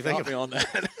 really, if you think about it. On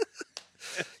that.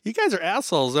 You guys are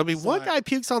assholes. I mean, one guy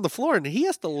pukes on the floor and he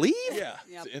has to leave? Yeah.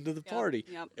 It's the end of the party.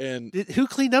 Yep. And who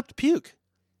cleaned up the puke?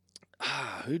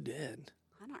 Who did?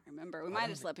 I don't remember. We might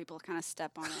just let people kind of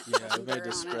step on it. Yeah, we may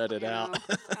just spread it out.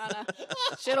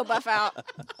 Shit'll buff out.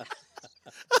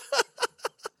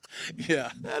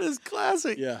 Yeah. That is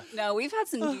classic. Yeah. No, we've had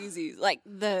some doozies. Like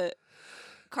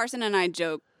Carson and I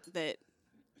joke that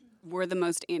we're the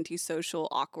most antisocial,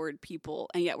 awkward people,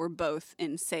 and yet we're both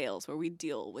in sales where we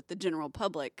deal with the general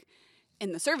public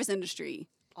in the service industry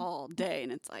all day.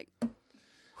 And it's like,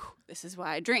 this is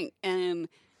why I drink. And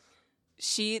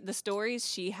the stories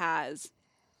she has,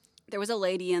 there was a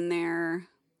lady in there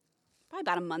probably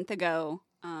about a month ago,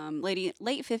 lady,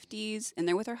 late 50s, and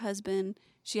they're with her husband.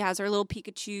 She has her little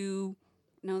Pikachu.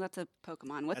 No, that's a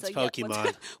Pokemon. That's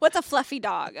Pokemon. What's a fluffy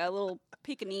dog? A little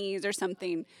Pekingese or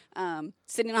something,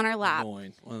 sitting on her lap.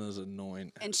 Annoying. One of those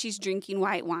annoying. And she's drinking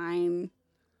white wine,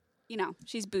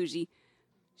 she's bougie.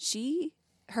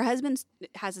 Her husband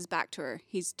has his back to her.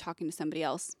 He's talking to somebody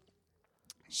else.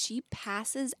 She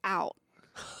passes out.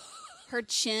 Her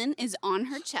chin is on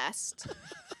her chest,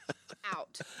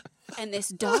 out. And this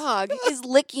dog is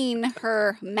licking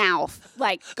her mouth,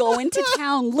 like going to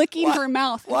town, licking her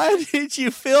mouth. Why did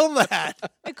you film that?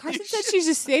 And Carson said she's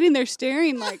just standing there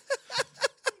staring like,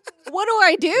 what do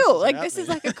I do? Like, this is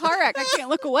like a car wreck. I can't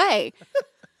look away.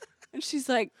 And she's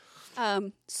like,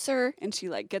 sir. And she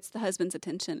like gets the husband's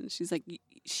attention. And she's like,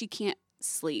 she can't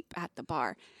sleep at the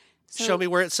bar. So, Show me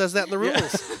where it says that in the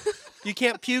rules. You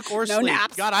can't puke or No sleep.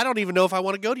 naps. God, I don't even know if I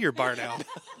want to go to your bar now.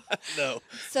 No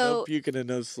So puking and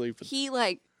no sleeping. he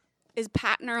like is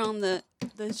patting her on the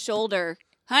shoulder.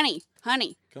 Honey.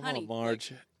 Come honey. on,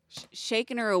 Marge.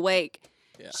 Shaking her awake.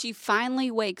 Yeah. She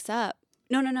finally wakes up.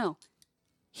 No.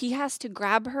 He has to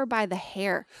grab her by the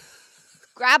hair.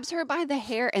 Grabs her by the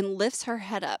hair and lifts her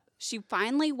head up. She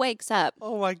finally wakes up.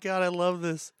 Oh my God, I love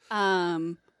this.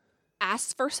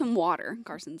 Asks for some water.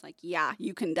 Carson's like, yeah,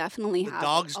 you can definitely have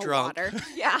dog's a drunk. water.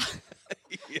 Yeah.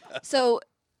 So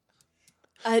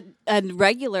a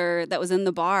regular that was in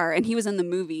the bar, and he was in the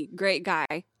movie, great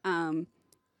guy.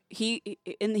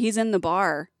 He's in the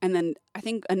bar, and then I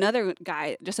think another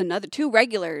guy, two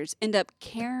regulars, end up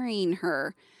carrying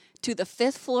her to the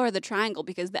 5th floor of the Triangle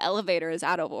because the elevator is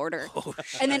out of order. Oh,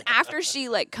 And then after she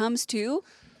like comes to,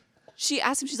 she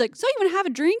asks him, she's like, so you want to have a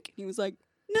drink? He was like,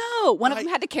 no. One of them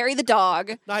had to carry the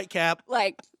dog. Nightcap.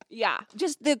 Like, yeah,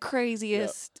 just the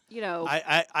craziest,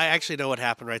 I actually know what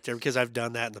happened right there because I've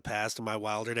done that in the past in my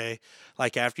wilder day.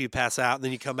 Like after you pass out and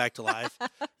then you come back to life,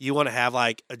 you want to have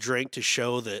like a drink to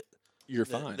show that You're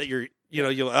fine. that you're,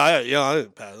 I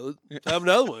didn't pass out. Have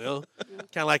another one. Kind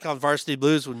of like on Varsity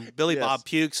Blues when Billy Yes. Bob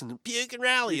pukes and puke and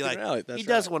rally. Puke and Like rally, that's he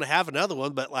doesn't right. want to have another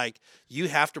one, but like you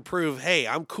have to prove, hey,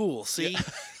 I'm cool. See,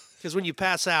 because when you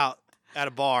pass out at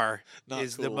a bar Not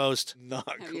is the cool. most. Not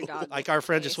Have your cool. dog Like lick our your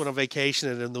friend just face. went on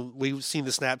vacation, and we've seen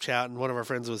the Snapchat, and one of our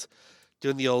friends was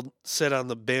doing the old sit on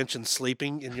the bench and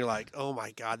sleeping, and you're like, oh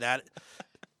my God,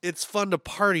 it's fun to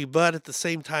party, but at the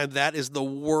same time, that is the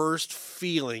worst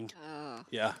feeling.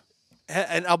 Yeah.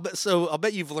 And I'll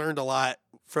bet you've learned a lot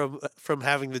from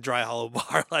having the Dry Hollow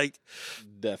bar. Like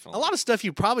Definitely. a lot of stuff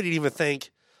you probably didn't even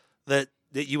think that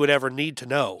you would ever need to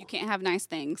know. You can't have nice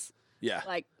things. Yeah.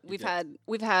 Like we've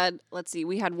did. had let's see,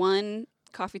 we had one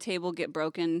coffee table get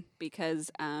broken because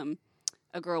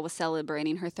a girl was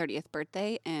celebrating her 30th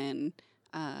birthday and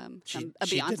a She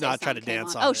Beyonce did not try song to came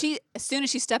dance on. on Oh, it. as soon as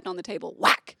she stepped on the table,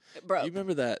 whack, it broke. You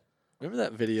remember that? Remember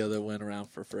that video that went around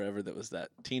for forever? That was that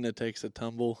Tina takes a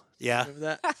tumble. Yeah. Remember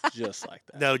that? Just like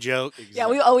that. No joke. Yeah,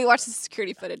 we watched the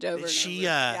security footage over. She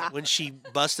and over. when she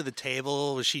busted the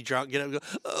table, was she drunk? Get up and go,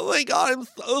 oh my God, I'm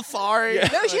so sorry. Yeah.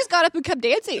 No, she just got up and kept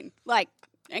dancing. Like,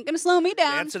 ain't gonna slow me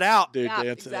down. Dance it out. Dude, yeah,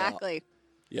 dance it out. exactly.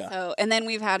 Yeah. So, and then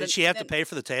we've had. Did she have to pay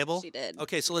for the table? She did.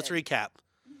 Okay, so She let's did. recap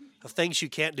of things you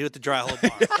can't do at the Dry Hollow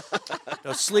bar.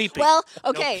 No sleeping. Well,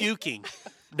 No okay. puking.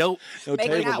 No. No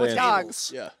Making table out with dancing.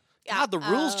 dogs. Yeah. Yeah, God, the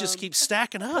rules just keep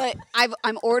stacking up. But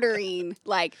I'm ordering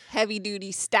like heavy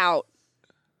duty stout,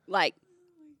 like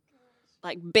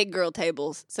big girl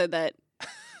tables, so that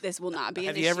this will not be.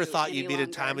 Have an you ever issue thought any you'd be at a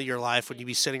time longer. of your life when you'd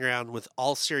be sitting around with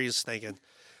all serious thinking,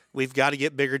 we've got to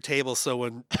get bigger tables so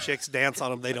when chicks dance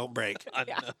on them, they don't break?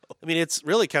 Yeah, I mean, it's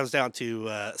really comes down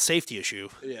to safety issue.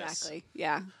 Yes. exactly.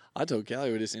 Yeah. I told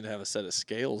Callie we just need to have a set of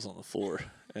scales on the floor.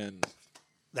 And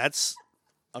That's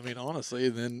I mean, honestly,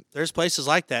 then there's places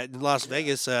like that in Las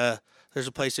Vegas. There's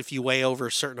a place if you weigh over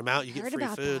a certain amount, you get Heard free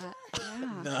about food. that.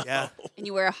 Yeah. no. Yeah. And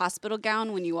you wear a hospital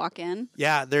gown when you walk in.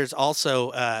 Yeah, there's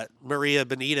also Maria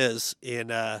Benitez in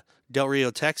Del Rio,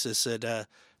 Texas. Said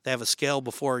they have a scale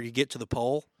before you get to the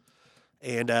pole,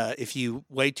 and if you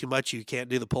weigh too much, you can't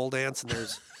do the pole dance. And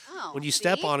there's Oh, when you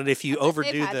step see? on it, if you I bet they've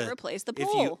overdo had to replace the pole.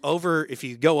 if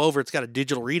you go over, it's got a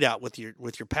digital readout with your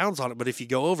pounds on it. But if you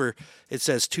go over, it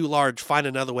says too large. Find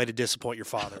another way to disappoint your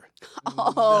father.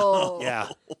 Oh, Yeah,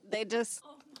 They just.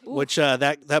 Ooh. which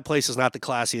that place is not the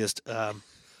classiest.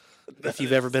 If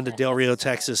you've ever been to Del Rio,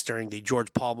 Texas during the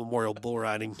George Paul Memorial Bull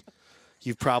Riding,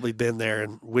 you've probably been there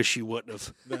and wish you wouldn't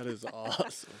have. That is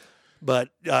awesome. But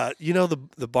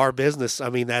the bar business. I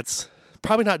mean, that's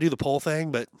probably not do the pole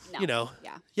thing, but No.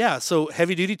 Yeah. yeah. So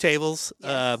heavy duty tables,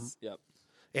 Yes. Yep.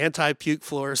 anti puke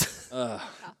floors. Uh,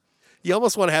 You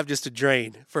almost want to have just a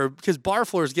drain because bar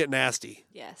floors get nasty.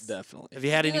 Yes. definitely. Have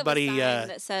you had We have a anybody? sign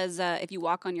that says if you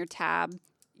walk on your tab,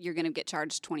 you're going to get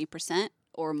charged 20%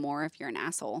 or more if you're an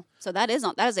asshole. So that is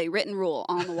a written rule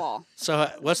on the wall.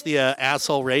 So what's the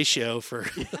asshole ratio for? And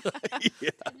there's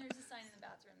a sign in the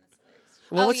bathroom that's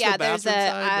hilarious. Well, oh what's yeah, the there's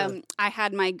bathroom sign? I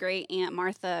had my great aunt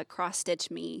Martha cross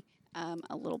stitch me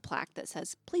a little plaque that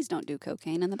says, "Please don't do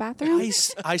cocaine in the bathroom."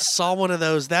 I saw one of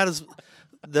those.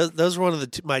 Those were one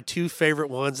of my two favorite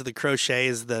ones of the crochet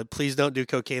is the please don't do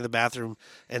cocaine in the bathroom.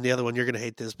 And the other one, you're going to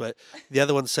hate this, but the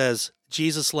other one says,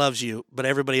 Jesus loves you, but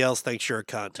everybody else thinks you're a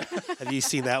cunt. Have you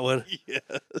seen that one? Yes.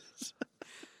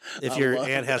 If your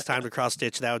aunt has time to cross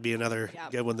stitch, that would be another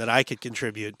good one that I could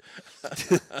contribute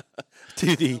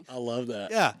to the. I love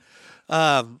that. Yeah.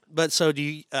 But so do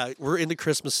you, we're in the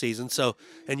Christmas season. So,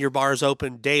 and your bar is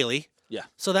open daily. Yeah.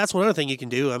 So that's one other thing you can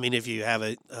do. I mean, if you have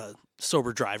a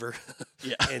sober driver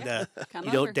Yeah. and Come you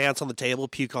over. don't dance on the table,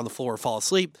 puke on the floor, fall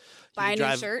asleep. Buy a you new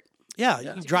drive, shirt. Yeah, you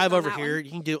can Did you drive click on over that here. one?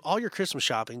 You can do all your Christmas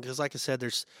shopping because, like I said,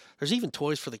 there's even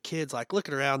toys for the kids. Like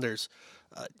looking around, there's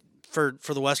for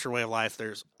the Western way of life,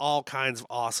 there's all kinds of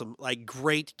awesome, like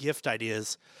great gift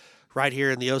ideas right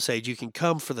here in the Osage. You can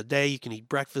come for the day. You can eat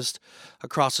breakfast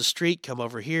across the street. Come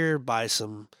over here, buy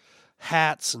some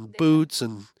hats and boots,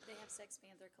 and They have Sex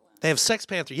Panther cologne. they have Sex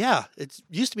Panther. Yeah, it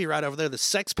used to be right over there, the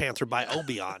Sex Panther by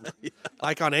Obeon,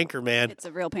 like on Anchorman. It's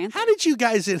a real panther. How did you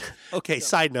guys in? Okay,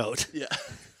 side note. Yeah.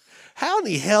 How in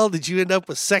the hell did you end up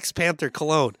with Sex Panther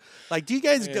cologne? Like, do you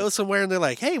guys go somewhere and they're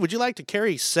like, "Hey, would you like to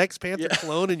carry Sex Panther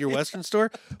cologne in your Western store?"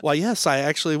 Well, yes, I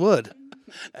actually would.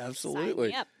 Absolutely.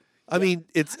 Yep. I mean,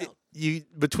 you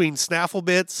between snaffle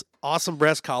bits, awesome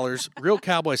breast collars, real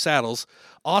cowboy saddles,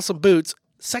 awesome boots,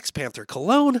 Sex Panther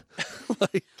cologne.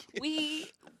 Like,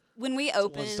 When we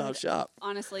opened, One-stop shop.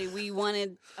 honestly, we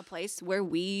wanted a place where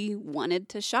we wanted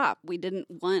to shop. We didn't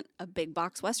want a big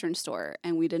box Western store,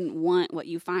 and we didn't want what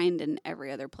you find in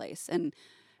every other place. And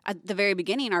at the very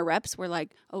beginning, our reps were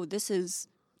like, "Oh, this is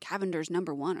Cavender's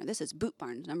 #1, or this is Boot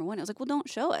Barn's #1." I was like, "Well, don't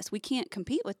show us. We can't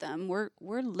compete with them. We're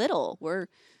little.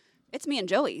 It's me and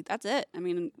Joey. That's it. I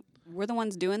mean, we're the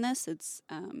ones doing this. It's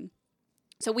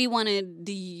so we wanted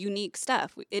the unique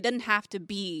stuff. It didn't have to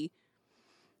be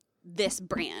this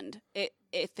brand.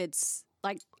 If it's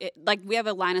like we have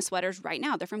a line of sweaters right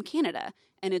now. They're from Canada,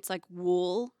 and it's like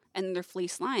wool and they're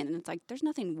fleece lined, and it's like there's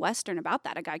nothing Western about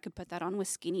that. A guy could put that on with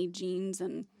skinny jeans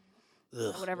and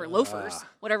whatever loafers,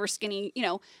 whatever skinny,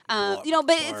 But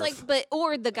it's like,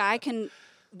 or the guy can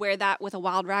wear that with a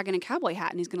wild rag and a cowboy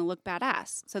hat, and he's going to look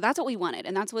badass. So that's what we wanted,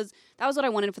 and that was what I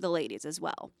wanted for the ladies as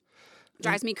well.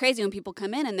 Drives me crazy when people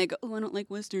come in and they go, "Oh, I don't like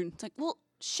Western." It's like, well,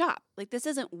 shop. Like, this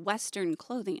isn't Western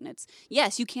clothing. It's,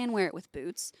 yes, you can wear it with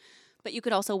boots, but you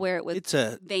could also wear it with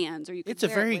Vans, or you could it's a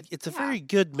wear very it with, it's a very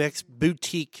good mix,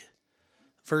 boutique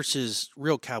versus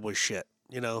real cowboy shit.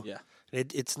 Yeah.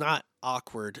 It's not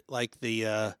awkward like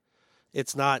the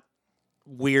it's not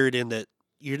weird in that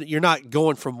you're not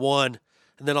going from one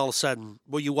and then all of a sudden,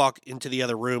 well, you walk into the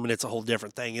other room and it's a whole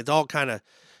different thing. It's all kind of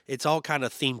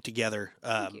themed together,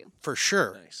 for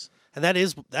sure. Nice. And that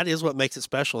is what makes it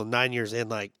special. And 9 years in,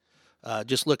 like,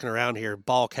 just looking around here,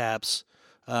 ball caps,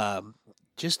 are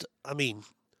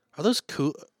those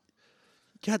cool?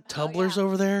 You got tumblers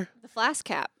over there, the flask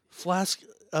cap. flask.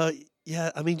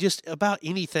 Yeah, I mean, just about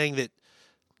anything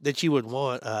that you would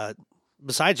want,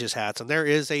 besides just hats. And there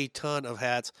is a ton of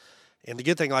hats. And the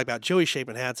good thing about Joey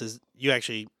shaping hats is you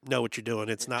actually know what you're doing.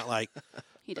 It's not like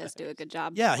He does do a good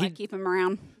job. Yeah, I keep him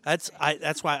around. that's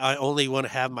why I only want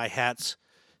to have my hats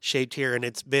shaped here, and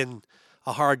it's been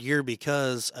a hard year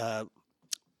because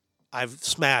I've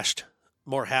smashed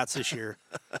more hats this year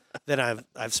than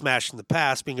I've smashed in the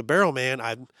past. Being a barrel man,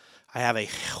 I have a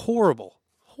horrible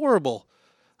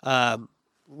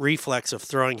reflex of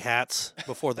throwing hats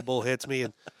before the bull hits me,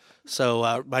 and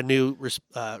so my new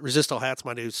Resisto hats,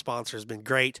 my new sponsor, has been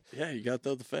great. Yeah, you got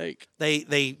the fake.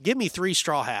 They give me 3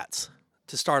 straw hats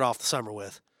to start off the summer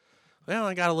with. Well,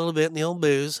 I got a little bit in the old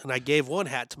booze, and I gave one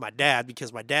hat to my dad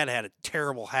because my dad had a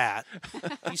terrible hat.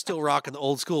 He's still rocking the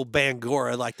old school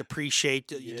Bangora, like the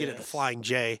pre-shaped you get at the Flying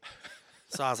J.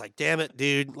 So I was like, damn it,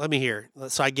 dude, let me hear.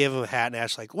 So I gave him a hat, and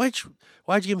Ash's like, why'd you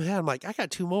give him a hat? I'm like, I got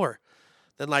 2 more.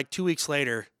 Then like 2 weeks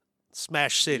later,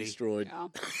 Smash City, Destroyed. Yeah.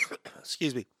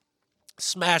 excuse me,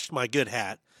 smashed my good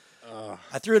hat.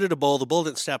 I threw it at a bull. The bull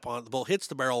didn't step on it. The bull hits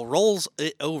the barrel, rolls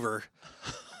it over.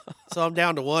 So I'm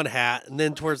down to 1 hat, and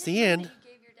then towards the end, You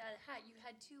gave your dad a hat. You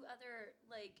had 2 other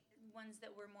ones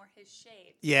that were more his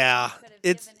shape. yeah, You could have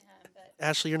it's given him, but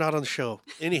Ashley, you're not on the show.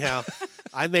 Anyhow,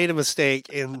 I made a mistake,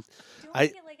 and don't I-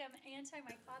 feel like I'm anti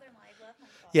my father-in-law. I love my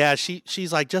father. yeah,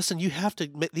 she's like, Justin, you have to.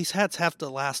 These hats have to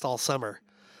last all summer,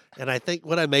 and I think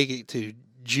what I make it to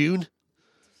June.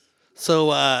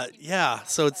 So yeah,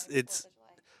 so it's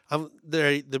I'm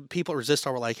there. The people at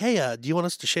Resistar were like, hey, do you want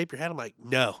us to shape your hat? I'm like,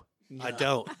 no. I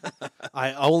don't.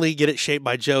 I only get it shaped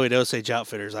by Joey at Osage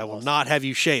Outfitters. I will not have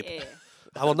you shape. Yeah.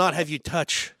 I will not have you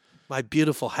touch my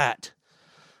beautiful hat.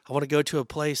 I want to go to a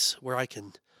place where I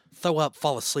can throw up,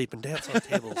 fall asleep, and dance on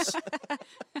tables.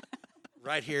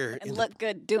 Right here. And look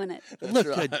good doing it. Look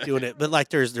good doing it. But like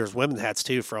there's women hats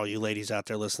too for all you ladies out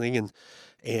there listening.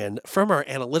 And from our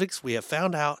analytics, we have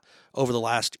found out over the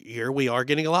last year we are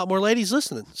getting a lot more ladies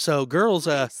listening. So girls,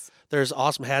 there's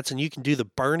awesome hats, and you can do the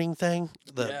burning thing.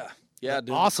 Yeah, dude.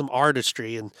 Awesome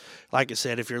artistry. And like I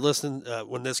said, if you're listening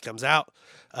when this comes out,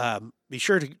 be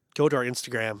sure to go to our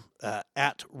Instagram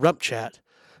at RumpChat.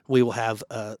 We will have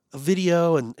a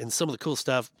video and some of the cool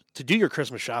stuff to do your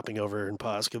Christmas shopping over in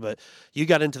Pawhuska. But you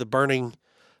got into the burning,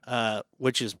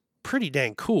 which is pretty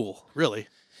dang cool, really.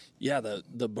 Yeah,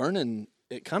 the burning,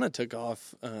 it kind of took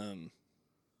off,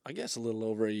 I guess, a little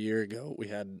over a year ago. We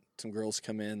had some girls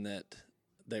come in that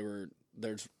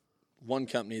there's one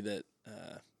company that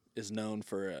is known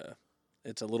for,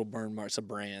 it's a little burn mark, it's a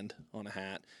brand on a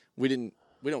hat. We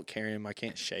don't carry them. I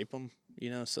can't shape them,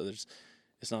 so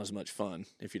it's not as much fun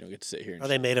if you don't get to sit here. Are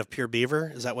they made of pure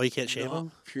beaver? Is that why you can't shave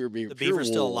them? Pure beaver. The pure beaver's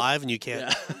still wool. alive and you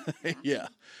can't. Yeah. Yeah.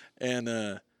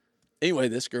 And anyway,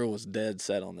 this girl was dead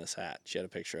set on this hat. She had a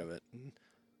picture of it. And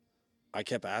I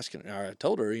kept asking her. I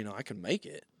told her, I can make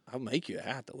it. I'll make you a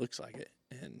hat that looks like it.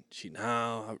 And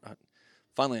I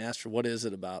finally asked her, what is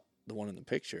it about the one in the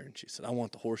picture? And she said, I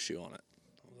want the horseshoe on it.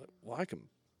 I was like,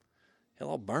 well,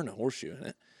 I'll burn a horseshoe in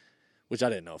it. Which I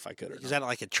didn't know if I could or not. Is that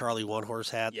like a Charlie One Horse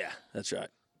hat? Yeah, that's right.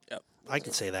 Yep. I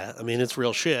can say that. I mean, it's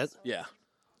real shit. Yeah.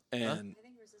 And I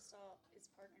think Resistol is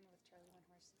partnering with Charlie One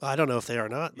Horse. I don't know if they are or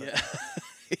not. But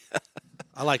yeah.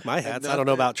 I like my hats. I don't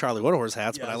know about Charlie One Horse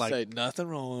hats, but I like. Say nothing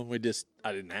wrong. I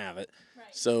didn't have it. Right.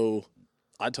 So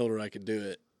I told her I could do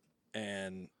it.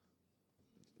 And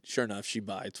sure enough, she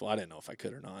bites. Well, I didn't know if I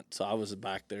could or not. So I was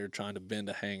back there trying to bend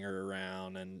a hanger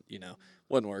around and,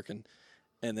 wasn't working.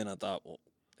 And then I thought, well,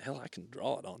 hell, I can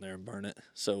draw it on there and burn it.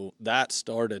 So that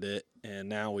started it, and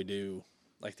now we do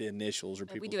like the initials or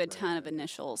people. We do a ton of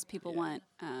initials. People want,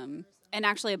 and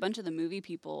actually a bunch of the movie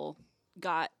people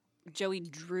Joey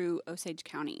drew Osage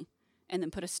County and then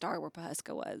put a star where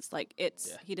Pawhuska was. Like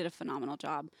he did a phenomenal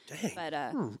job. Dang.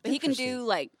 But he can do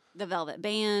like the velvet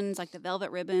bands, like the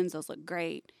velvet ribbons. Those look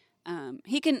great.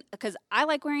 He can, because I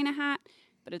like wearing a hat,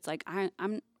 but it's like I'm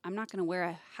not gonna wear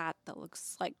a hat that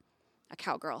looks like a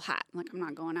cowgirl hat. Like I'm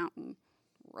not going out and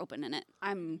roping in it.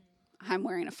 I'm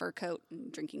wearing a fur coat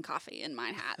and drinking coffee in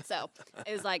my hat. So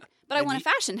it was like, but I want a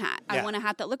fashion hat. Yeah. I want a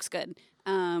hat that looks good.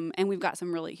 And we've got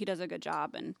he does a good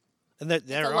job. And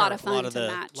there are a lot of fun to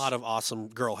match. A lot of awesome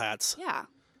girl hats. Yeah.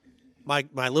 My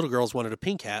little girls wanted a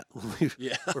pink hat.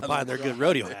 We're buying their good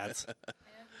rodeo hats.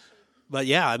 But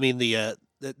yeah, I mean that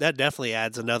definitely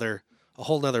adds a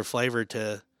whole nother flavor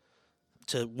to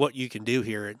what you can do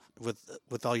here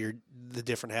with all the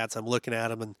different hats. I'm looking at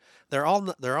them, and they're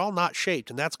all not shaped,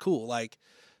 and that's cool. Like,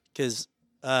 because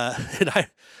and I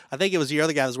think it was the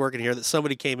other guy that was working here that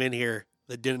somebody came in here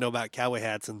that didn't know about cowboy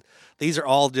hats, and these are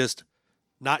all just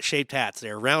not shaped hats.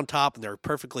 They're round top and they're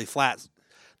perfectly flat.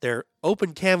 They're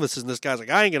open canvases, and this guy's like,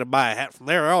 I ain't gonna buy a hat from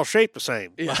there. They're all shaped the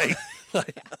same. Yeah.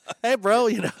 Like, hey, bro,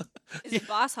 Is it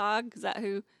Boss Hog? Is that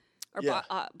who? Or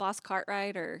Boss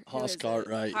Cartwright or Hoss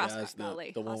Cartwright, is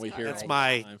the one we hear. That's all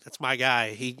my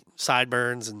guy. He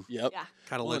sideburns and Yep. Yeah.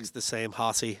 kind of looks the same,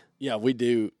 Hossy. Yeah, we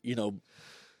do.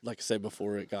 Like I said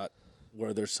before, it got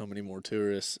where there's so many more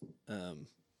tourists.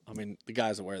 I mean, the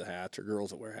guys that wear the hats or girls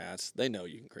that wear hats, they know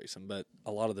you can crease them. But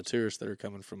a lot of the tourists that are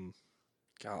coming from,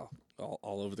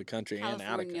 all over the country and out of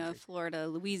California, country. Florida,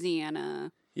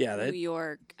 Louisiana, Yeah, New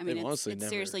York. I mean, honestly never-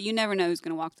 seriously, you never know who's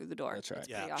going to walk through the door. That's right. It's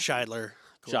Yeah, pretty awesome. Scheidler.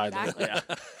 Cool. Scheidler, Exactly. yeah.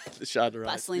 The Scheidler,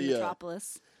 right. Bustling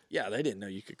metropolis. Yeah, they didn't know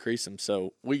you could crease them,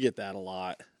 so we get that a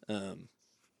lot. I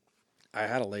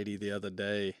had a lady the other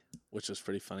day, which was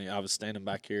pretty funny. I was standing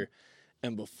back here,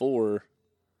 and before,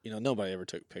 nobody ever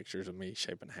took pictures of me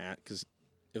shaping a hat because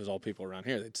it was all people around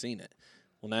here. They'd seen it.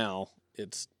 Well, now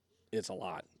it's a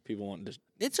lot. People want to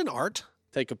It's an art.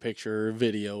 take a picture or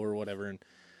video or whatever,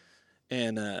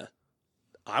 and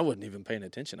I wasn't even paying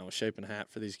attention. I was shaping a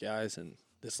hat for these guys, and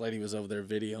this lady was over there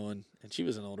videoing, and she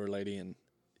was an older lady, and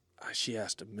she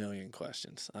asked a million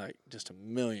questions, just a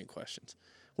million questions,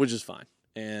 which is fine.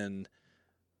 And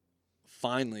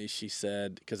finally she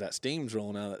said, because that steam's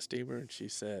rolling out of that steamer, and she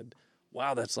said,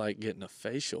 wow, that's like getting a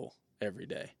facial every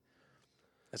day.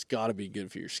 That's got to be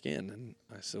good for your skin. And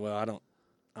I said, well, I don't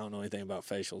know anything about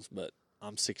facials, but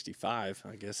I'm 65.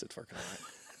 I guess it's working all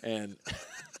right. And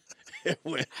it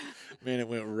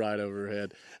went right over her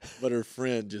head. But her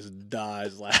friend just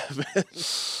dies laughing.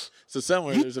 So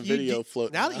somewhere there's a video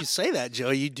floating. Now that you say that, Joe,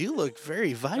 you do look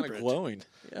very kind of vibrant. glowing.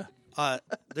 Yeah.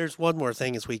 There's one more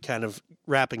thing as we kind of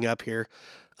wrapping up here.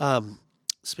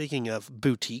 Speaking of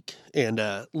boutique and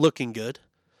looking good,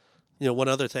 one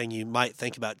other thing you might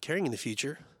think about carrying in the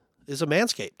future is a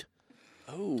Manscaped.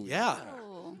 Oh, Yeah.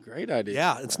 Oh. great idea.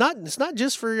 Yeah, it's not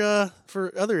just for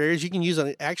other areas. You can use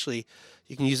it. Actually,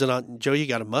 you can use it on Joe. You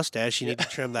got a mustache. You need to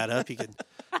trim that up. You can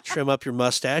trim up your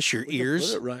mustache, your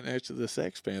ears. Put it right next to the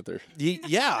Sex Panther.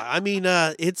 Yeah, I mean,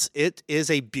 it is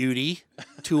a beauty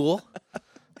tool.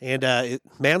 And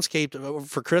Manscaped,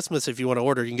 for Christmas, if you want to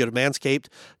order, you can go to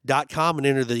manscaped.com and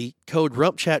enter the code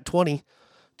RumpChat20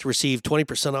 to receive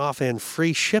 20% off and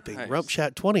free shipping. Nice.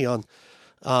 RumpChat20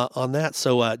 on that.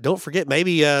 So don't forget,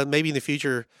 maybe in the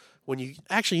future, when you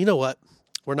actually, you know what?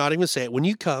 We're not even going to say it. When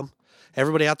you come,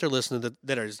 everybody out there listening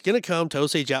that is going to come to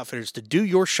Osage Outfitters to do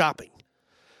your shopping,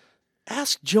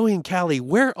 ask Joey and Callie,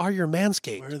 where are your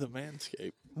Manscaped? Where are the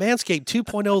Manscaped? Manscaped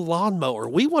 2.0 lawnmower.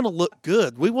 We want to look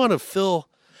good. We want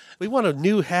a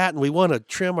new hat, and we want to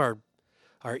trim our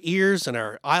ears and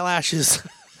our eyelashes.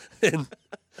 And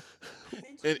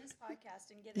Mention this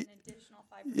podcast and get an additional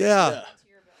 5% Yeah. into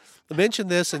your bill. mention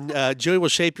this, and Joey will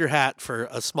shape your hat for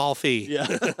a small fee.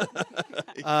 Yeah.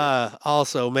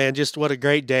 Also, man, just what a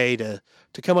great day to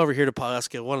come over here to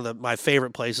Pawhuska, one of my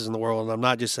favorite places in the world, and I'm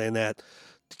not just saying that.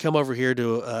 To come over here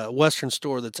to a Western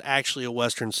store that's actually a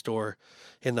Western store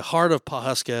in the heart of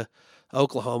Pawhuska,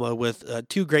 Oklahoma, with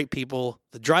two great people,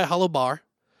 the Dry Hollow Bar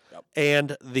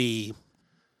and the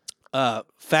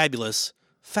fabulous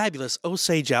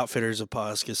Osage Outfitters of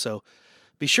Pawhuska. So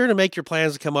be sure to make your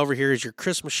plans to come over here as your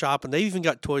Christmas shopping. They've even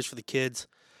got toys for the kids.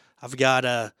 I've got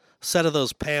a set of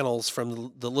those panels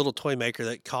from the little toy maker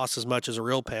that costs as much as a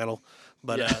real panel,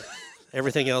 but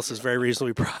everything else is very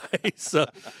reasonably priced. So,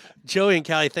 Joey and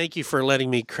Callie, thank you for letting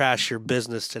me crash your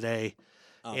business today.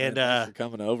 Oh, And, man, thanks for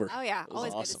coming over. Oh yeah, It was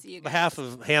always good awesome. to see you On guys. behalf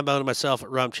of Hambone and myself at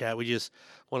Rump Chat, we just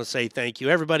want to say thank you.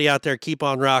 Everybody out there, keep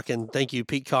on rocking. Thank you,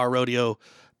 Pete Car Rodeo,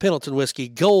 Pendleton Whiskey,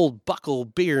 Gold Buckle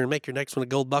Beer, and make your next one a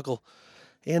Gold Buckle.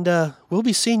 And we'll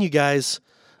be seeing you guys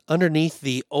underneath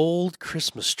the old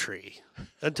Christmas tree.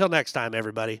 Until next time,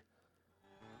 everybody.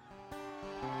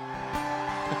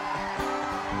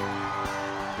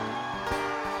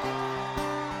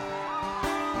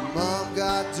 Mom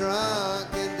got drunk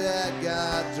and Dad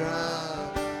got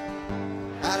drunk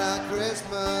at our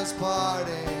Christmas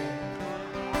party.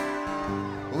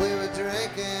 We were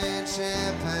drinking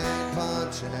champagne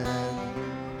punch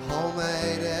and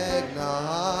homemade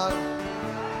eggnog.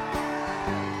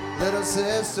 Little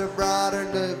sister brought her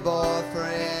new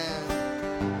boyfriend.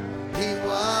 He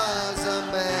was a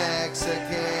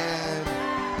Mexican.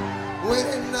 We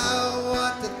didn't know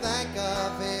what to think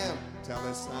of him till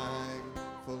he sang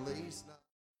Feliz Navidad.